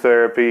Cartoon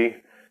Therapy.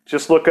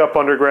 Just look up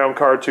Underground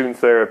Cartoon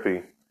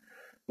Therapy.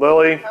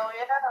 Lily,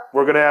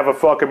 we're going to have a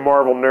fucking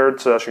Marvel nerd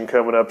session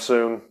coming up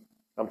soon.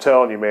 I'm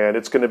telling you, man.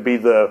 It's going to be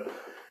the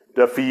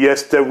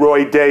Fiesta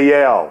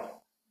Royale.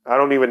 I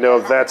don't even know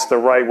if that's the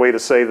right way to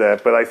say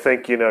that, but I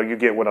think, you know, you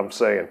get what I'm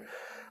saying.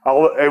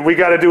 And we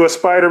got to do a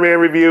Spider-Man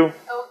review.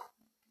 So,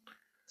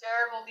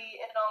 Jared will be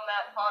in on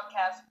that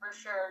podcast for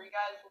sure. You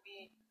guys will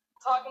be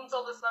talking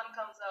until the sun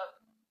comes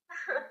up.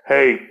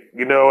 Hey,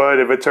 you know what?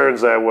 If it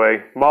turns that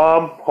way.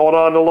 Mom, hold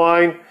on the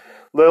line.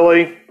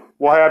 Lily,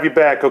 we'll have you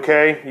back,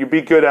 okay? You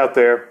be good out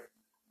there.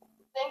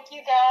 Thank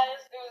you, guys.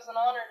 It was an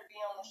honor to be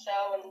on the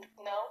show and,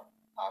 you know,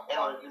 talk It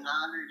about was an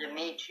honor to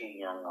meet you,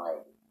 young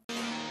lady.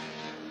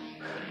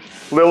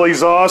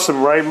 Lily's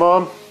awesome, right,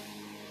 Mom?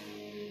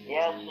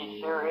 Yes, she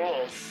sure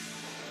is.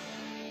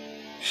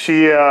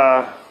 She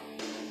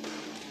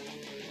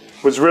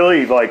was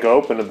really, like,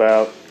 open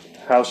about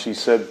how she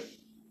said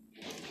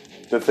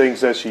the things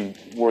that she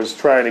was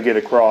trying to get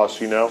across,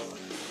 you know?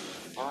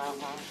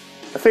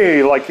 I think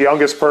you're, like, the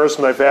youngest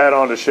person I've had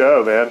on the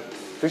show, man. I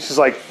think she's,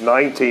 like,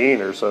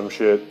 19 or some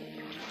shit.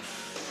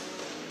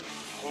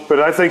 But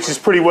I think she's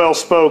pretty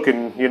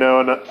well-spoken, you know,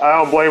 and I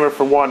don't blame her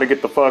for wanting to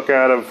get the fuck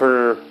out of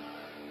her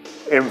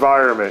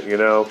environment, you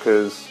know,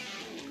 because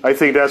I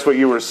think that's what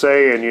you were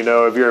saying, you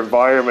know, if your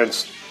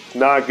environment's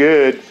not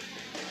good.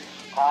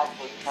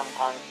 Toxic,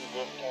 sometimes you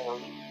just gotta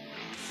leave.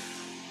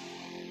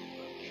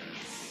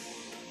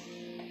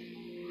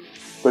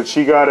 But But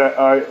she got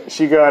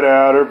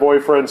out. Her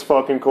boyfriend's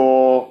fucking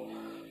cool.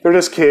 They're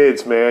just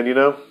kids, man, you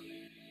know?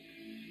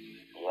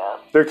 Yeah.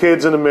 They're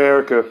kids in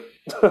America.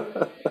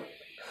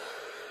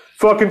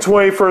 Fucking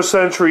 21st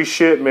century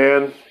shit,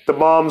 man. The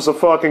mom's a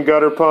fucking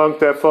gutter punk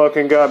that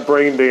fucking got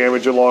brain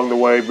damage along the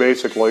way,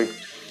 basically.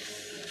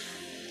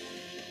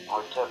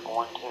 Or took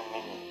one too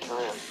many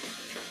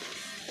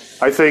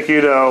trips. I think,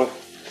 you know,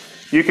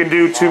 you can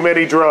do too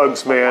many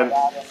drugs, man.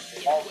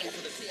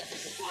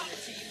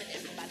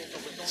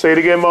 Say it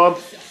again, Mom. I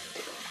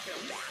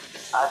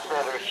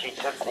said her she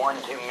took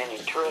one too many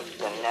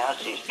trips, and now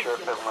she's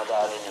tripping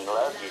without any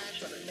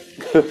luggage.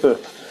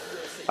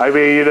 I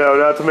mean, you know,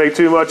 not to make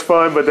too much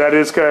fun, but that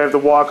is kind of the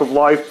walk of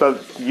life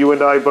that you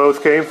and I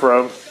both came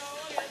from.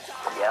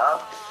 Yeah.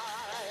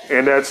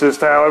 And that's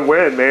just how it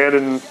went, man.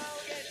 And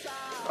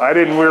I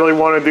didn't really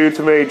want to do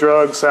too many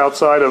drugs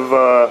outside of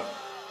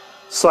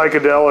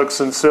psychedelics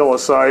and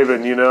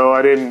psilocybin, you know.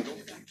 I didn't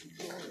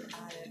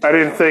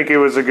think it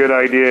was a good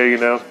idea, you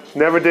know.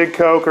 Never did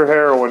coke or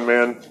heroin,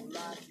 man.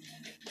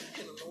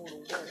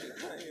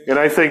 And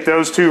I think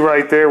those two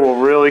right there will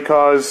really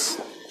cause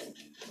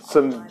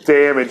some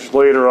damage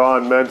later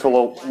on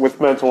with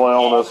mental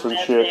illness and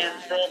shit.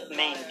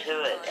 Methamphetamine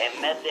to it, and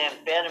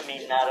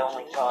methamphetamine not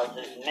only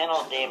causes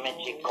mental damage,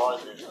 it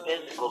causes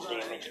physical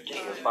damage to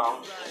your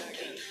bones and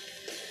teeth.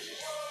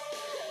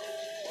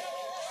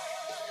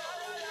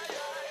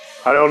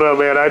 I don't know,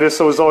 man. I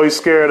just was always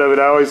scared of it.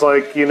 I always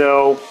like, you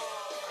know,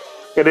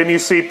 and then you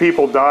see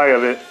people die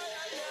of it.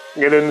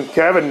 And then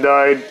Kevin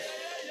died.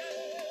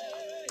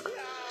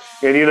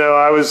 And, you know,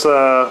 I was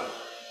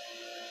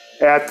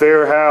at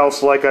their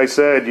house, like I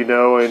said, you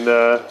know, and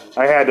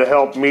I had to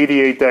help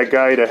mediate that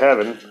guy to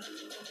heaven.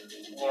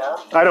 Yeah.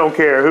 I don't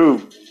care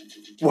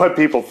what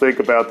people think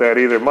about that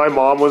either. My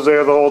mom was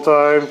there the whole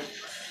time,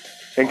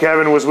 and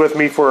Kevin was with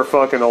me for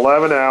fucking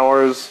 11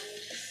 hours.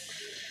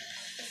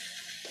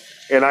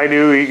 And I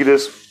knew he could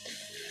just,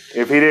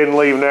 if he didn't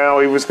leave now,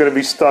 he was going to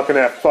be stuck in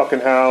that fucking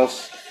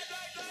house.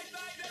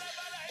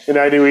 And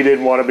I knew he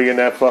didn't want to be in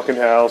that fucking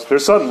house.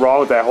 There's something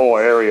wrong with that whole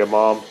area,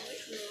 Mom.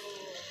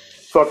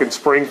 Fucking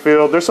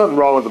Springfield. There's something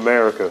wrong with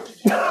America.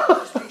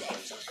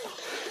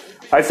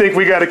 I think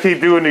we got to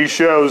keep doing these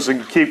shows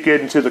and keep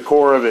getting to the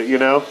core of it, you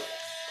know?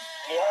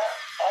 Yeah,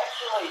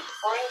 actually,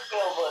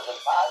 Springfield was a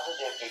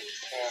positive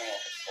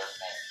experience for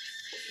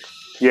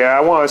me. Yeah, I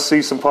want to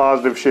see some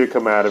positive shit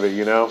come out of it,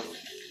 you know? I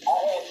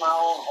had my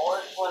own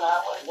horse when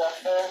I was up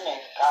there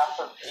named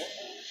Copper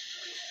Pitney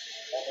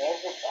and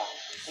everything.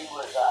 He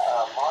was a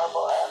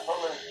marble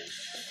Appalachian.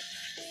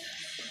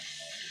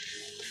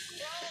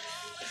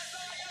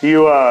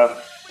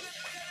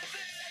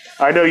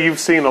 I know you've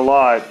seen a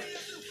lot.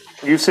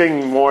 You've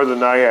seen more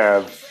than I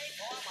have.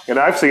 And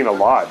I've seen a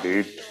lot,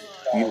 dude.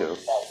 You know.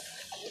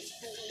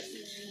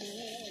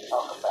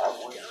 Talk about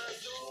weed.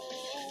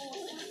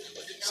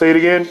 Say it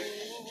again. I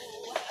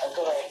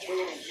said I hear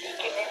you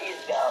kicking his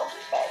dogs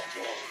back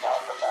there and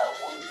talk about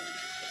weed.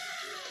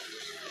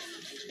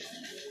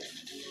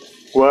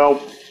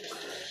 Well,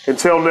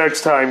 until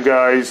next time,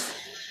 guys.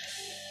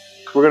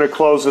 We're going to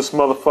close this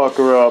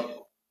motherfucker up.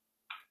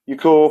 You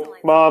cool,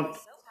 Mom? Yeah,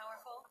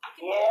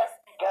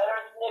 gutter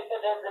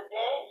snippet of the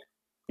day.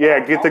 Yeah,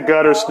 get the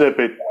gutter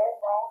snippet.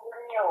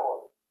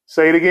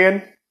 Say it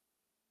again.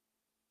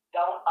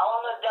 Don't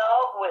own a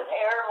dog with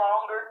hair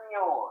longer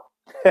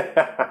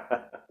than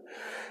yours.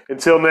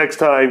 Until next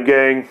time,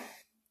 gang.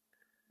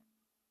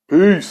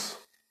 Peace.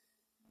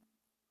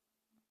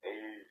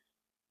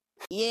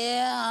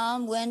 Yeah,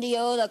 I'm Wendy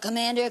O, the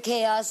Commander of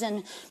Chaos,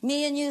 and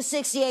me and you,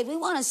 68, we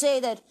want to say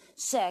that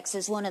sex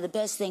is one of the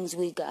best things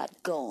we got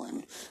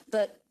going.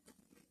 But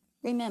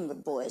remember,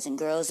 boys and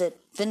girls, that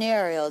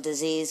venereal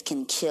disease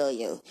can kill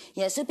you.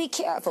 Yeah, so be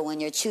careful when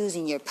you're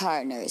choosing your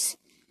partners.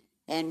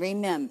 And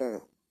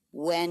remember,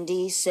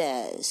 Wendy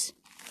says,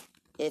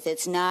 if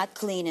it's not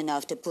clean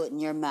enough to put in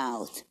your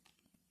mouth,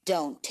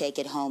 don't take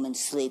it home and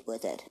sleep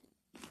with it.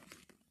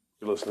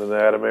 You're listening to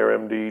Adam Air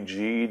MD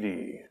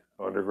GED,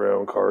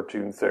 Underground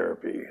Cartoon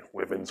Therapy,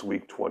 Women's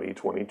Week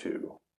 2022.